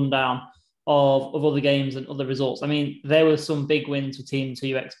bit of a rundown of other games and other results. I mean, there were some big wins for teams who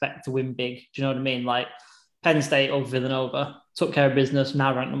you expect to win big. Do you know what I mean? Like Penn State over Villanova, took care of business,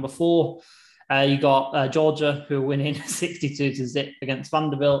 now ranked number 4. You got Georgia, who are winning 62-0 against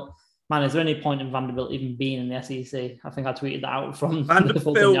Vanderbilt. Man, is there any point in Vanderbilt even being in the SEC? I think I tweeted that out from the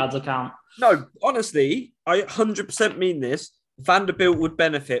Fulton Yards account. No, honestly, I 100% mean this. Vanderbilt would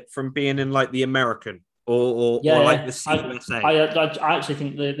benefit from being in the American or like the CUSA. I actually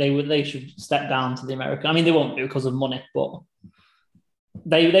think that they should step down to the American. I mean, they won't do because of money, but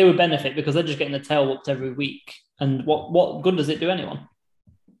they would benefit because they're just getting their tail whooped every week. And what good does it do anyone?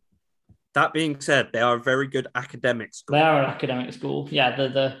 That being said, they are a very good academic school. They are an academic school. Yeah,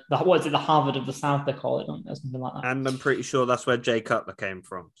 the what is it? The Harvard of the South, they call it, don't they? Something like that. And I'm pretty sure that's where Jay Cutler came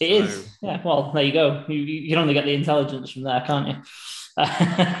from. It is. Yeah, well, there you go. You can only get the intelligence from there, can't you?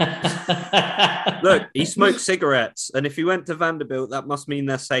 Look, he smoked cigarettes, and if he went to Vanderbilt, that must mean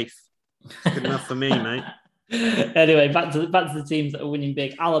they're safe. It's good enough for me, mate. Anyway, back to the teams that are winning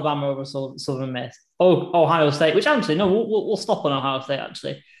big. Alabama over Southern Miss. Ohio State, which actually, no, we'll stop on Ohio State,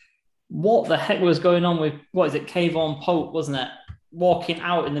 actually. What the heck was going on with, Kayvon Pope, wasn't it? Walking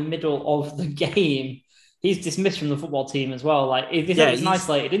out in the middle of the game. He's dismissed from the football team as well. It's an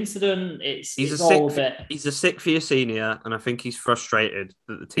isolated incident. He's a sick for your senior, and I think he's frustrated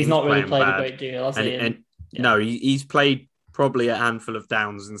that the team's he's not really played bad. a great deal. No, he's played probably a handful of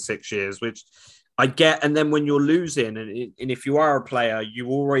downs in 6 years, which I get. And then when you're losing, and if you are a player, you're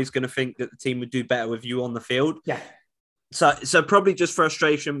always going to think that the team would do better with you on the field. Yeah. So probably just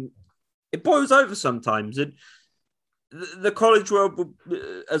frustration. It boils over sometimes. And the college world,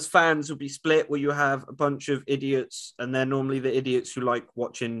 as fans, will be split where you have a bunch of idiots, and they're normally the idiots who like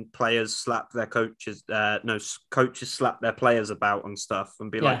watching players slap their coaches. Coaches slap their players about and stuff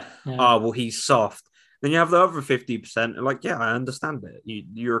and be oh, well, he's soft. Then you have the other 50% like, yeah, I understand it.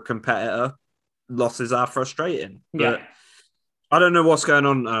 You're a competitor. Losses are frustrating. But I don't know what's going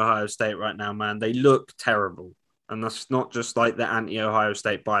on at Ohio State right now, man. They look terrible. And that's not just the anti-Ohio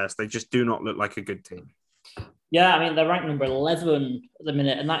State bias. They just do not look like a good team. Yeah, I mean, they're ranked number 11 at the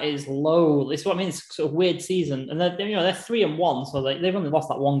minute, and that is low. It's what I mean. It's sort of weird season. And they're 3-1, so they've only lost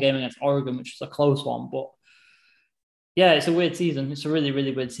that one game against Oregon, which is a close one. But yeah, it's a weird season. It's a really,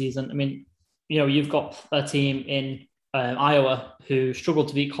 really weird season. I mean, you've got a team in Iowa who struggled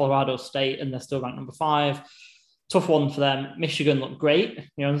to beat Colorado State, and they're still ranked number 5. Tough one for them. Michigan looked great.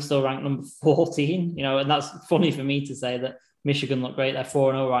 They're still ranked number 14. And that's funny for me to say that Michigan looked great. They're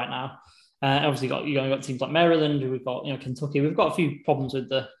 4-0 right now. Obviously, you've got teams like Maryland, who we've got, Kentucky. We've got a few problems with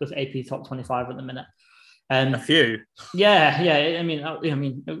the AP top 25 at the minute. A few. Yeah. I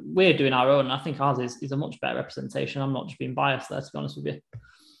mean, we're doing our own. I think ours is a much better representation. I'm not just being biased there, to be honest with you.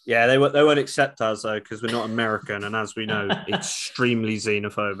 Yeah, they won't accept us though because we're not American, and as we know, extremely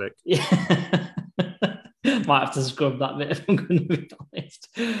xenophobic. Yeah. Might have to scrub that bit if I'm going to be honest.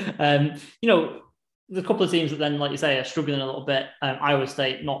 The couple of teams that then, like you say, are struggling a little bit. Iowa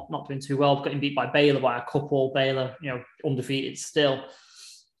State not doing too well, getting beat by Baylor by a couple. Baylor, undefeated still.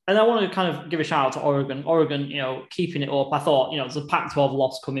 And I want to kind of give a shout out to Oregon. Oregon, keeping it up. I thought, there's a Pac-12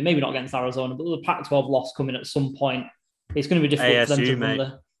 loss coming, maybe not against Arizona, but there's a Pac-12 loss coming at some point It's going to be difficult for them ASU,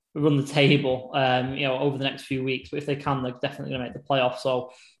 to run the table, over the next few weeks. But if they can, they're definitely going to make the playoffs.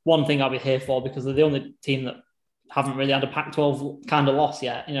 So one thing I'll be here for, because they're the only team that haven't really had a Pac-12 kind of loss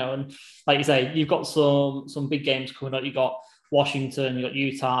yet, and like you say, you've got some big games coming up. You've got Washington, you've got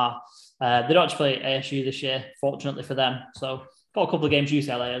Utah. They don't actually play ASU this year, fortunately for them. So got a couple of games,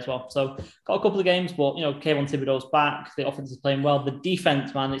 UCLA as well. So got a couple of games, but, Kayvon Thibodeau's back. The offense is playing well. The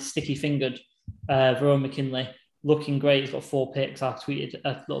defense, man, it's sticky-fingered. Verone McKinley looking great. He's got 4 picks. I tweeted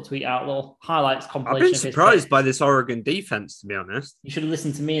a little tweet out, little highlights compilation. I've been surprised by this Oregon defense, to be honest. You should have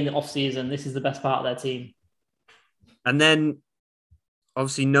listened to me in the offseason. This is the best part of their team. And then,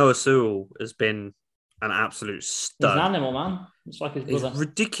 obviously, Noah Sewell has been an absolute stud. He's an animal, man. It's like his brother. It's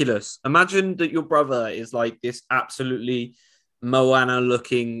ridiculous. Imagine that your brother is like this absolutely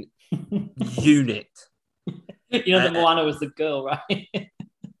Moana-looking unit. That Moana was the girl, right?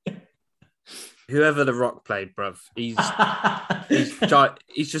 Whoever The Rock played, bruv, he's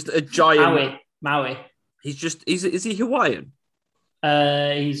just a giant. Maui. Is he Hawaiian?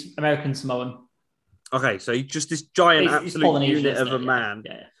 He's American Samoan. Okay, so he's just this giant absolute unit of a man.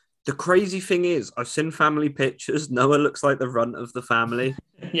 Yeah. The crazy thing is, I've seen family pictures. Noah looks like the runt of the family.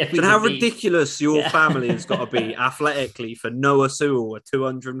 And how ridiculous your family has got to be athletically for Noah Sewell, a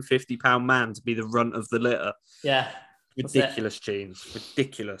 250-pound man, to be the runt of the litter. Yeah. Ridiculous, Jeans.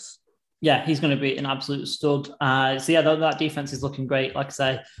 Ridiculous. Yeah, he's going to be an absolute stud. That defense is looking great. Like I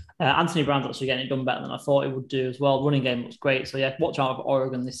say, Anthony Brown's actually getting it done better than I thought it would do as well. Running game looks great. So, yeah, watch out for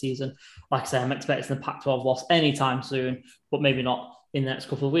Oregon this season. Like I say, I'm expecting the Pac-12 loss anytime soon, but maybe not in the next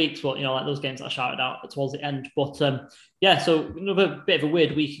couple of weeks. But, like those games that I shouted out towards the end. But, so another bit of a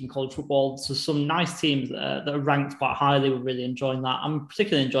weird week in college football. So some nice teams that are ranked quite highly. We're really enjoying that. I'm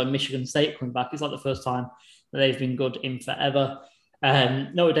particularly enjoying Michigan State coming back. It's like the first time that they've been good in forever.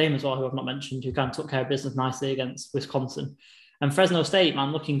 Notre Dame as well, who I've not mentioned, who kind of took care of business nicely against Wisconsin. And Fresno State,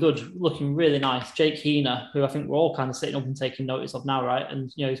 man, looking good, looking really nice. Jake Heener, who I think we're all kind of sitting up and taking notice of now, right?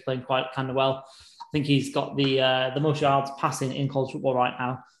 And, he's playing quite kind of well. I think he's got the most yards passing in college football right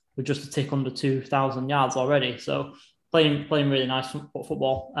now, with just a tick under 2,000 yards already. So playing really nice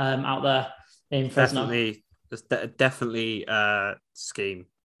football out there in Fresno. Definitely scheme,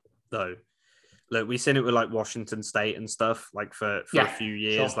 though. Look, we've seen it with like Washington State and stuff, like for a few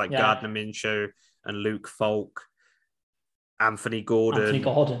years, Gardner Minshew and Luke Falk, Anthony Gordon.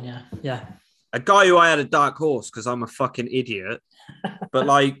 Yeah. A guy who I had a dark horse because I'm a fucking idiot. But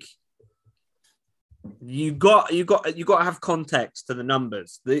like, you got to have context to the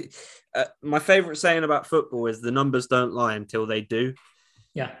numbers. My favorite saying about football is the numbers don't lie until they do.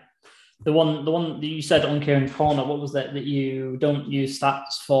 Yeah. The one that you said on Kieran's Corner, what was that you don't use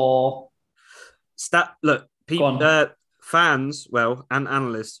stats for? Look, people, fans, and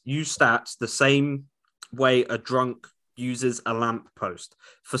analysts use stats the same way a drunk uses a lamppost,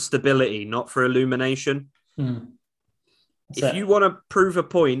 for stability, not for illumination. If you want to prove a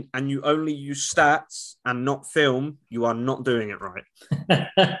point and you only use stats and not film, you are not doing it right.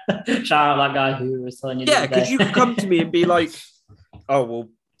 Shout out that guy who was telling you. Yeah, because you could come to me and be like, oh, well,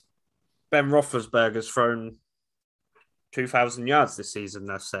 Ben Roethlisberger's thrown 2,000 yards this season,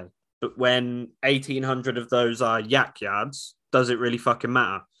 let's say. But when 1,800 of those are yak yards, does it really fucking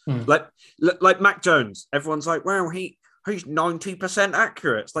matter? Like Mac Jones, everyone's like, well, he's 90%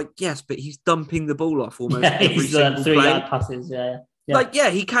 accurate. It's like, yes, but he's dumping the ball off almost every single 3-yard passes. Yeah. Like,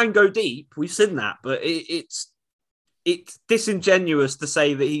 yeah, he can go deep. We've seen that, but it's disingenuous to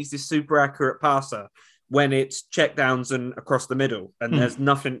say that he's this super accurate passer when it's checkdowns and across the middle, and there's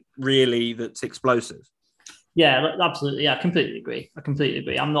nothing really that's explosive. Yeah, absolutely. Yeah, I completely agree.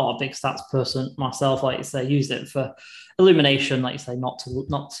 I'm not a big stats person myself. Like you say, use it for illumination. Like you say, not to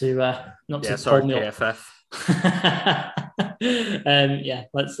sorry, PFF.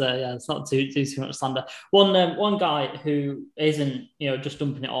 Let's not do too much slander. One guy who isn't just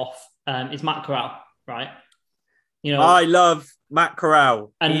dumping it off is Matt Corral, right? I love Matt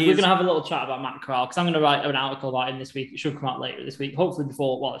Corral, and we're going to have a little chat about Matt Corral because I'm going to write an article about him this week. It should come out later this week, hopefully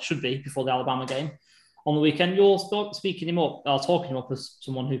it should be before the Alabama game on the weekend. You're speaking him up, or talking him up as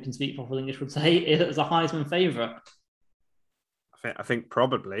someone who can speak proper English would say, as a Heisman favourite. I think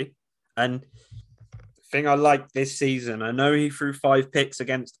probably. And the thing I like this season, I know he threw 5 picks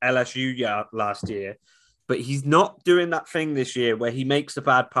against LSU last year, but he's not doing that thing this year where he makes a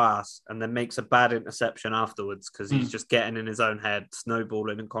bad pass and then makes a bad interception afterwards because he's just getting in his own head,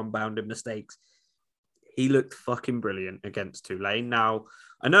 snowballing and compounding mistakes. He looked fucking brilliant against Tulane. Now,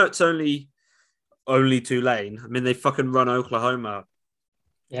 I know it's only Tulane. I mean, they fucking run Oklahoma.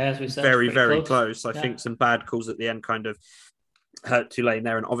 Yeah, as we said, very, very close. I think some bad calls at the end kind of hurt Tulane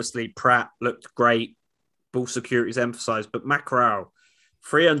there. And obviously, Pratt looked great. ball security is emphasised, but Mackerel,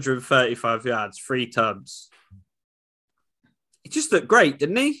 335 yards, 3 tubs. He just looked great,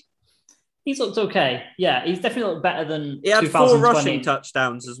 didn't he? He's looked okay. Yeah, he's definitely looked better than He had 4 rushing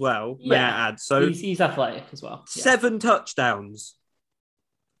touchdowns as well, may I add. So he's athletic as well. 7 touchdowns.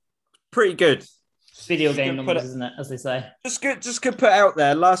 Pretty good. Video game numbers, isn't it, as they say? Just could put out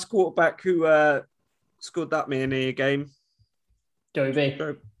there, last quarterback who scored that many a game. Joey B.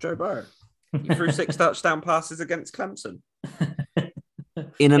 Joe Burrow. He threw 6 touchdown passes against Clemson.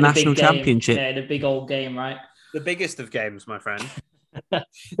 In a national championship. Yeah, in a big old game, right? The biggest of games, my friend.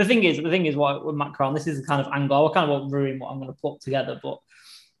 the thing is, what with Matt Corral, this is the kind of angle. I kind of won't ruin what I'm going to put together, but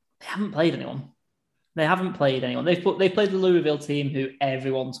they haven't played anyone. They played the Louisville team who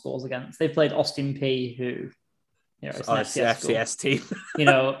everyone scores against. They played Austin P, who it's an FCS team.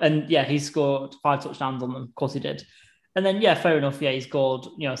 And he scored 5 touchdowns on them. Of course he did. And then fair enough. He scored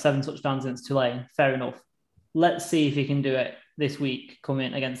 7 touchdowns against Tulane. Fair enough. Let's see if he can do it this week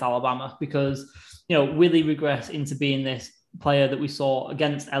coming against Alabama, because will he regress into being this player that we saw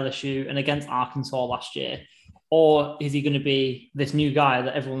against LSU and against Arkansas last year? Or is he going to be this new guy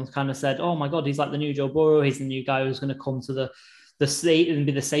that everyone's kind of said, oh my God, he's like the new Joe Burrow. He's the new guy who's going to come to the state and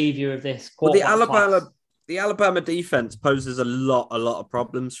be the savior of this. Well, the Alabama defense poses a lot of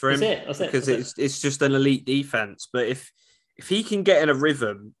problems for him. Because it's just an elite defense. But if he can get in a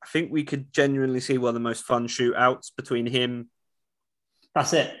rhythm, I think we could genuinely see one of the most fun shootouts between him.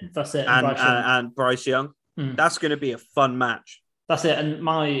 That's it. And Bryce Young. That's going to be a fun match. That's it. And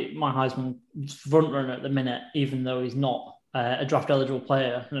my Heisman front runner at the minute, even though he's not a draft eligible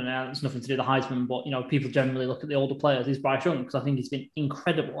player, it's nothing to do with the Heisman, but people generally look at the older players. He's Bryce Young, because I think he's been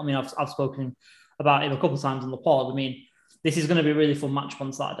incredible. I mean, I've spoken about him a couple of times on the pod. I mean, this is going to be a really fun match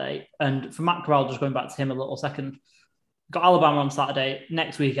on Saturday. And for Matt Corral, just going back to him a little second, got Alabama on Saturday,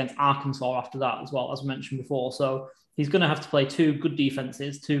 next week against Arkansas after that as well, as we mentioned before. So he's going to have to play 2 good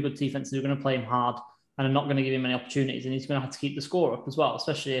defenses who are going to play him hard and are not going to give him any opportunities. And he's going to have to keep the score up as well,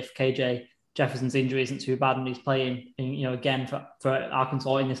 especially if KJ Jefferson's injury isn't too bad and he's playing, again for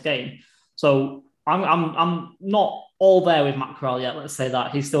Arkansas in this game. So I'm not all there with Matt Corral yet. Let's say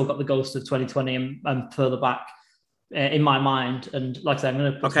that he's still got the ghost of 2020 and further back in my mind. And like I said, I'm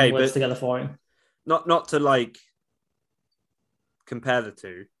going to put some words together for him. Not to compare the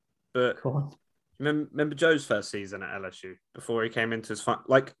two, but remember Joe's first season at LSU before he came into his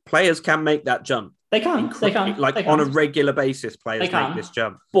players can make that jump. They can. On a regular basis, players make this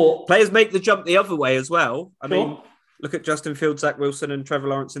jump. But players make the jump the other way as well. I mean, look at Justin Fields, Zach Wilson, and Trevor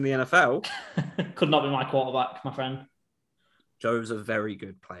Lawrence in the NFL. Could not be my quarterback, my friend. Joe's a very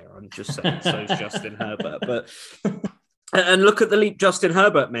good player. I'm just saying. So is Justin Herbert. But and look at the leap Justin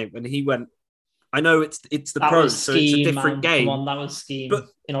Herbert made when he went. I know it's the pros, so it's a different game. Come on, that was scheme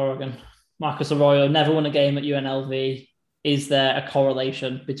in Oregon. Marcus Arroyo never won a game at UNLV. Is there a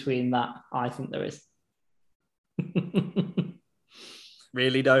correlation between that? I think there is.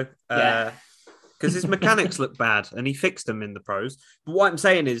 Really, though? Yeah. Because his mechanics look bad and he fixed them in the pros. But what I'm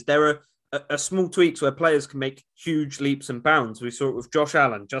saying is there are small tweaks where players can make huge leaps and bounds. We saw it with Josh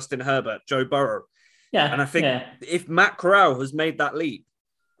Allen, Justin Herbert, Joe Burrow. Yeah. And I think if Matt Corral has made that leap,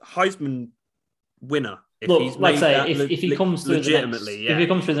 Heisman winner. If he comes through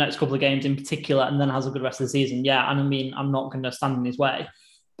the next couple of games in particular, and then has a good rest of the season, and I mean, I'm not going to stand in his way,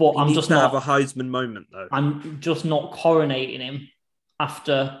 but I'm just not have a Heisman moment though. I'm just not coronating him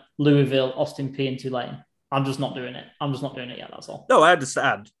after Louisville, Austin P, and Tulane. I'm just not doing it. I'm just not doing it yet. That's all. No, I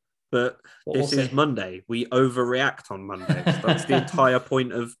understand, but this is Monday. We overreact on Mondays. That's the entire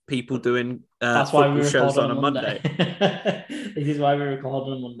point of people doing that's why we shows record on a Monday. This is why we record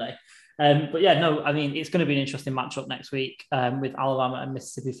on a Monday. I mean, it's going to be an interesting matchup next week with Alabama and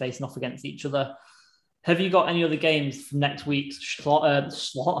Mississippi facing off against each other. Have you got any other games from next week's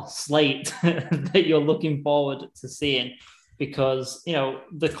slate that you're looking forward to seeing? Because,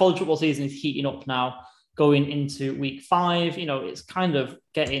 the college football season is heating up now, going into week 5. It's kind of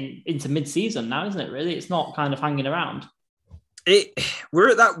getting into mid-season now, isn't it, really? It's not kind of hanging around. We're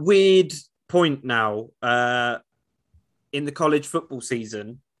at that weird point now in the college football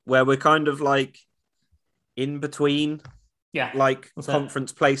season where we're kind of in between,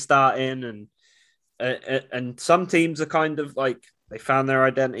 conference play starting, and some teams are kind of they found their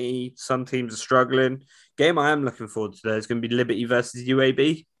identity. Some teams are struggling. Game I am looking forward to today is going to be Liberty versus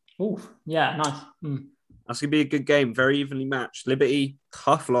UAB. Oh, yeah, nice. That's going to be a good game, very evenly matched. Liberty,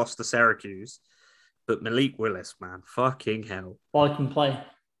 tough loss to Syracuse, but Malik Willis, man, fucking hell. Boy can play.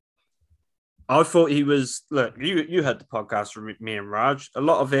 I thought he was. Look, you heard the podcast from me and Raj. A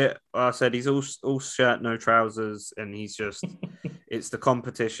lot of it, I said he's all shirt, no trousers, and he's just. It's the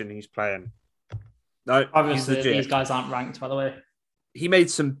competition he's playing. No, he's Obviously, legit. these guys aren't ranked, by the way. He made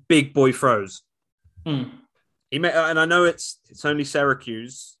some big boy throws. Mm. He made, and I know it's only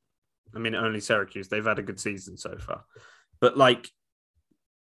Syracuse. I mean, only Syracuse. They've had a good season so far, but like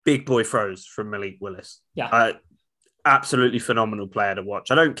big boy throws from Malik Willis. Yeah, absolutely phenomenal player to watch.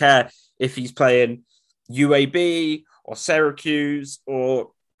 I don't care if he's playing UAB or Syracuse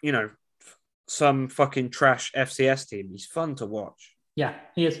or some fucking trash FCS team. He's fun to watch. Yeah,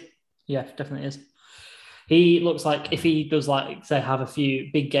 he is. Yeah, definitely is. He looks like if he does like say have a few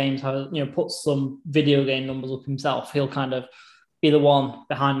big games, put some video game numbers up himself, he'll kind of be the one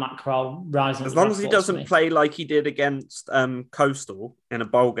behind Matt Corral rising. As long as he doesn't play like he did against Coastal in a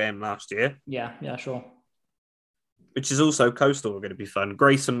bowl game last year. Yeah, sure. Which is also Coastal are going to be fun.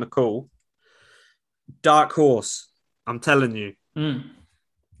 Grayson McCall, dark horse. I'm telling you.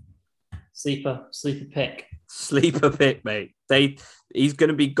 Sleeper pick. Sleeper pick, mate. He's going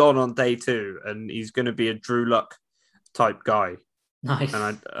to be gone on day 2, and he's going to be a Drew Luck type guy. Nice.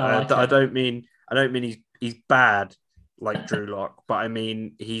 And I don't mean he's bad like Drew Luck, but I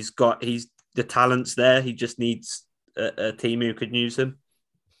mean he's the talents there. He just needs a team who could use him.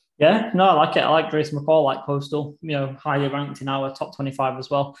 Yeah, no, I like it. I like Grace McCall, like Coastal. Highly ranked in our top 25 as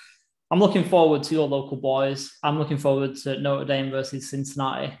well. I'm looking forward to your local boys. I'm looking forward to Notre Dame versus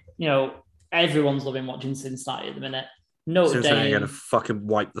Cincinnati. Everyone's loving watching Cincinnati at the minute. Notre Dame are going to fucking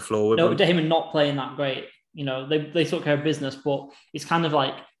wipe the floor with Notre them. Dame are not playing that great. They took care of business, but it's kind of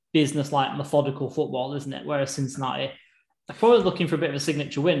like business-like methodical football, isn't it? Whereas Cincinnati, they're probably looking for a bit of a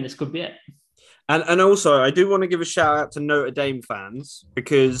signature win. This could be it. And also, I do want to give a shout out to Notre Dame fans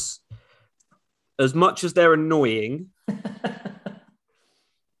because as much as they're annoying,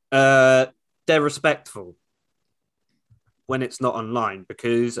 they're respectful when it's not online,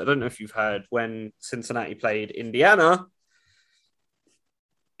 because I don't know if you've heard, when Cincinnati played Indiana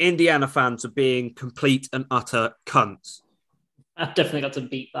fans are being complete and utter cunts. I've definitely got to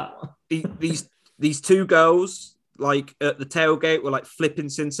beat that one. These two girls, like at the tailgate, were like flipping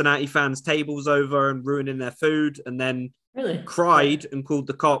Cincinnati fans' tables over and ruining their food, and then cried and called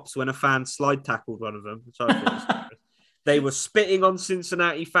the cops when a fan slide tackled one of them. They were spitting on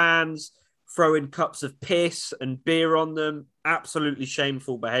Cincinnati fans, throwing cups of piss and beer on them. Absolutely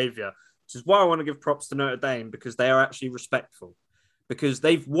shameful behavior, which is why I want to give props to Notre Dame, because they are actually respectful, because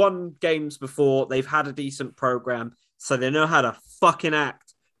they've won games before. They've had a decent program, so they know how to fucking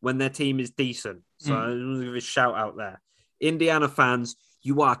act when their team is decent. So I want to give a shout out there. Indiana fans,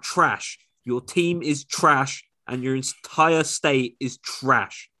 you are trash. Your team is trash, and your entire state is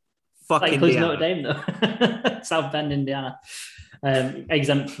trash. Fuck that Indiana. Notre Dame, though. South Bend, Indiana.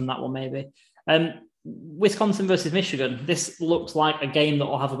 Exempt from that one, maybe. Wisconsin versus Michigan. This looks like a game that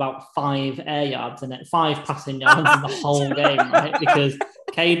will have about 5 air yards in it, 5 passing yards in the whole game, right? Because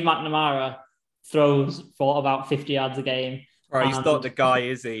Cade McNamara throws for about 50 yards a game. Right, he's not the guy,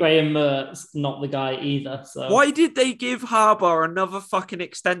 is he? Graham Mertz, not the guy either. So why did they give Harbaugh another fucking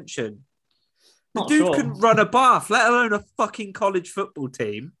extension? The dude sure. couldn't run a bath, let alone a fucking college football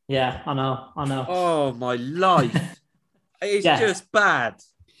team. Yeah, I know. Oh, my life. It's just bad.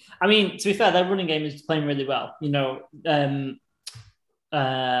 I mean, to be fair, their running game is playing really well.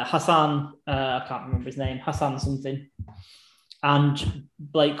 Hassan, I can't remember his name, Hassan something, and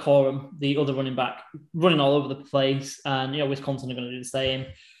Blake Corum, the other running back, running all over the place. And, Wisconsin are going to do the same.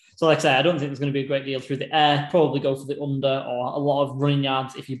 So, like I say, I don't think there's going to be a great deal through the air. Probably go for the under or a lot of running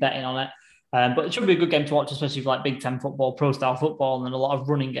yards if you're betting on it. But it should be a good game to watch, especially for like Big Ten football, pro-style football, and then a lot of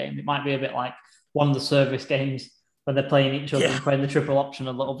running game. It might be a bit like one of the service games when they're playing each other and playing the triple option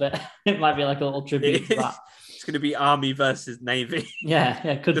a little bit. It might be like a little tribute to that. It's going to be Army versus Navy.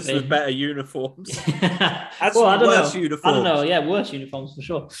 Yeah, could just be. with better uniforms. Well, I don't know. Uniforms. I don't know. Yeah, worse uniforms for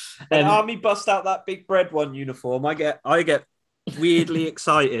sure. When Army bust out that big bread one uniform, I get weirdly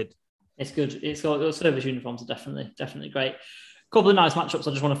excited. It's good. It's got service uniforms are definitely great. Couple of nice matchups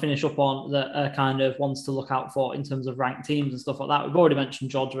I just want to finish up on that kind of ones to look out for in terms of ranked teams and stuff like that. We've already mentioned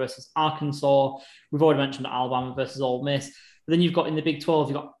Georgia versus Arkansas. We've already mentioned Alabama versus Ole Miss. But then you've got in the Big 12,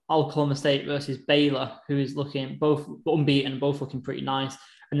 you've got Oklahoma State versus Baylor, who is looking both unbeaten, both looking pretty nice.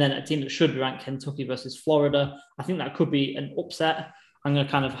 And then a team that should be ranked, Kentucky versus Florida. I think that could be an upset. I'm going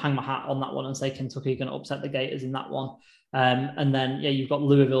to kind of hang my hat on that one and say Kentucky are going to upset the Gators in that one. And then, you've got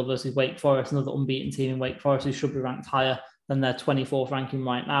Louisville versus Wake Forest, another unbeaten team in Wake Forest who should be ranked higher than their 24th ranking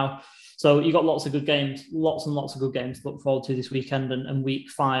right now. So you've got lots of good games, lots and lots of good games to look forward to this weekend. And week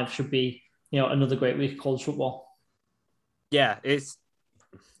 5 should be, another great week of college football. Yeah,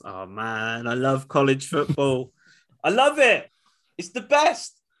 oh man, I love college football. I love it. It's the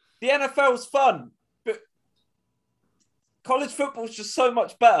best. The NFL's fun, but college football is just so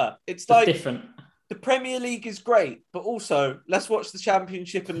much better. It's like different. the Premier League is great, but also let's watch the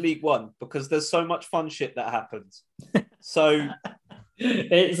Championship and League One because there's so much fun shit that happens. So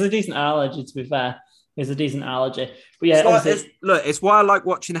it's a decent analogy, to be fair. It's a decent analogy. But yeah, it's why I like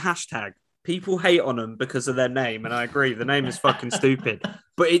watching hashtag. People hate on them because of their name, and I agree. The name is fucking stupid,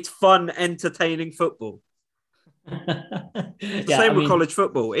 but it's fun, entertaining football. Same with college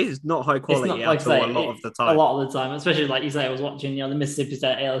football. It is not high quality at all a lot of the time. A lot of the time, especially like you say, I was watching the Mississippi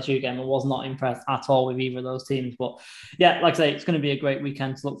State ALSU game. I was not impressed at all with either of those teams. But yeah, like I say, it's going to be a great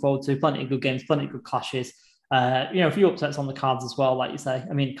weekend to look forward to. Plenty of good games, plenty of good clashes. A few upsets on the cards as well, like you say.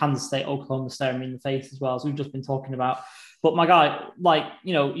 I mean, Kansas State, Oklahoma staring me in the face as well, as we've just been talking about. But my guy,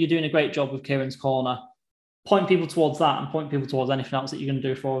 you're doing a great job with Kieran's Corner. Point people towards that and point people towards anything else that you're going to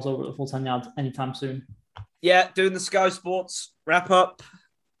do for us over at the Full 10 Yards anytime soon. Yeah, doing the Sky Sports wrap up.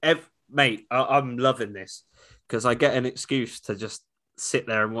 Mate, I'm loving this because I get an excuse to just sit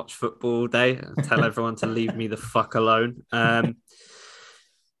there and watch football all day and tell everyone to leave me the fuck alone.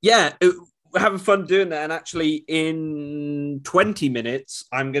 We're having fun doing that. And actually, in 20 minutes,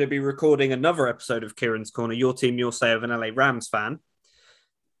 I'm going to be recording another episode of Kieran's Corner, Your Team, Your Say, of an LA Rams fan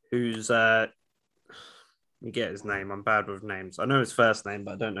who's, let me get his name. I'm bad with names. I know his first name,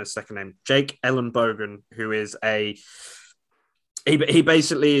 but I don't know his second name. Jake Ellenbogen, who is he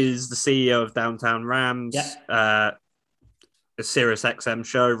basically is the CEO of Downtown Rams, a Sirius XM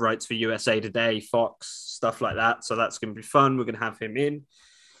show, writes for USA Today, Fox, stuff like that. So that's going to be fun. We're going to have him in.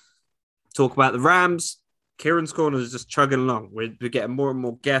 Talk about the Rams. Kieran's Corner is just chugging along. We're getting more and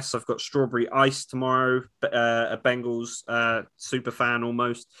more guests. I've got Strawberry Ice tomorrow, a Bengals super fan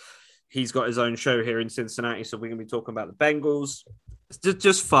almost. He's got his own show here in Cincinnati, so we're going to be talking about the Bengals. It's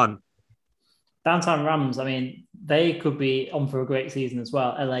just fun. Downtown Rams, I mean, they could be on for a great season as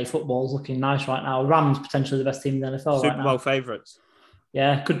well. LA football's looking nice right now. Rams potentially the best team in the NFL Super Bowl favourites.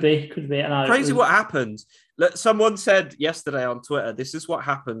 Yeah, could be. Crazy what happens. Someone said yesterday on Twitter, this is what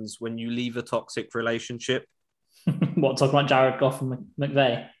happens when you leave a toxic relationship. What, talking about Jared Goff and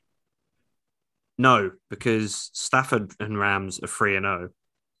McVay? No, because Stafford and Rams are 3-0.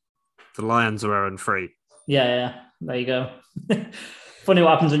 The Lions are 0-3. Yeah. There you go. Funny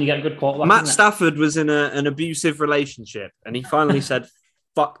what happens when you get a good quarterback. Matt Stafford was in an abusive relationship, and he finally said,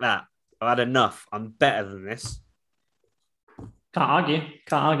 fuck that. I've had enough. I'm better than this. Can't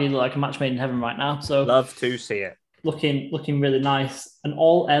argue. Look like a match made in heaven right now. So love to see it. Looking really nice. An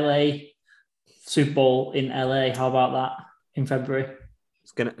all LA Super Bowl in LA. How about that in February?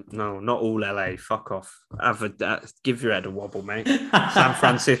 No, not all LA. Fuck off. Give your head a wobble, mate.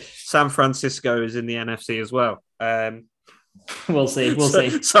 San Francisco is in the NFC as well. We'll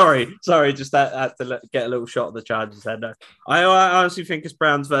see. Sorry. Just had to get a little shot of the Chargers head. No, I honestly think it's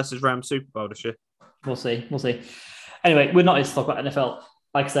Browns versus Rams Super Bowl this year. We'll see. Anyway, we're not here to talk about NFL.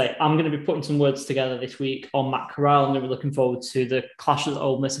 Like I say, I'm going to be putting some words together this week on Matt Corral. I'm going to be looking forward to the clash that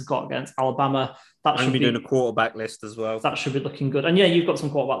Ole Miss have got against Alabama. I'm going to be doing a quarterback list as well. That should be looking good. And yeah, you've got some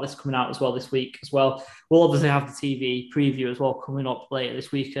quarterback lists coming out as well this week as well. We'll obviously have the TV preview as well coming up later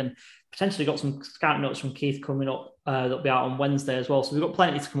this week, and potentially got some scouting notes from Keith coming up that'll be out on Wednesday as well. So we've got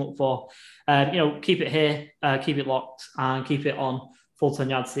plenty to come up for. Keep it here, keep it locked, and keep it on Full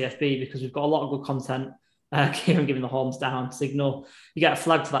 10 Yards CFB because we've got a lot of good content. Kieran giving the horns down signal. You get a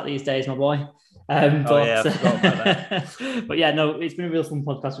flag for that these days, my boy. I forgot about that. But yeah, no, it's been a real fun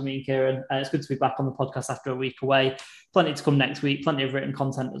podcast with me and Kieran. It's good to be back on the podcast after a week away. Plenty to come next week. Plenty of written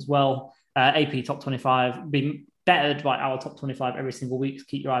content as well. AP Top 25 being bettered by our Top 25 every single week. So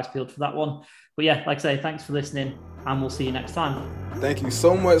keep your eyes peeled for that one. But yeah, like I say, thanks for listening, and we'll see you next time. Thank you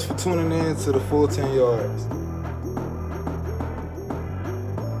so much for tuning in to the Full 10 Yards.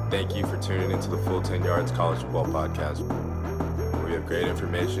 Thank you for tuning into the Full 10 Yards College Football Podcast, where we have great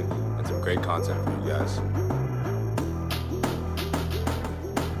information and some great content for you guys.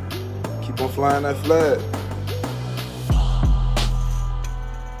 Keep on flying that flag.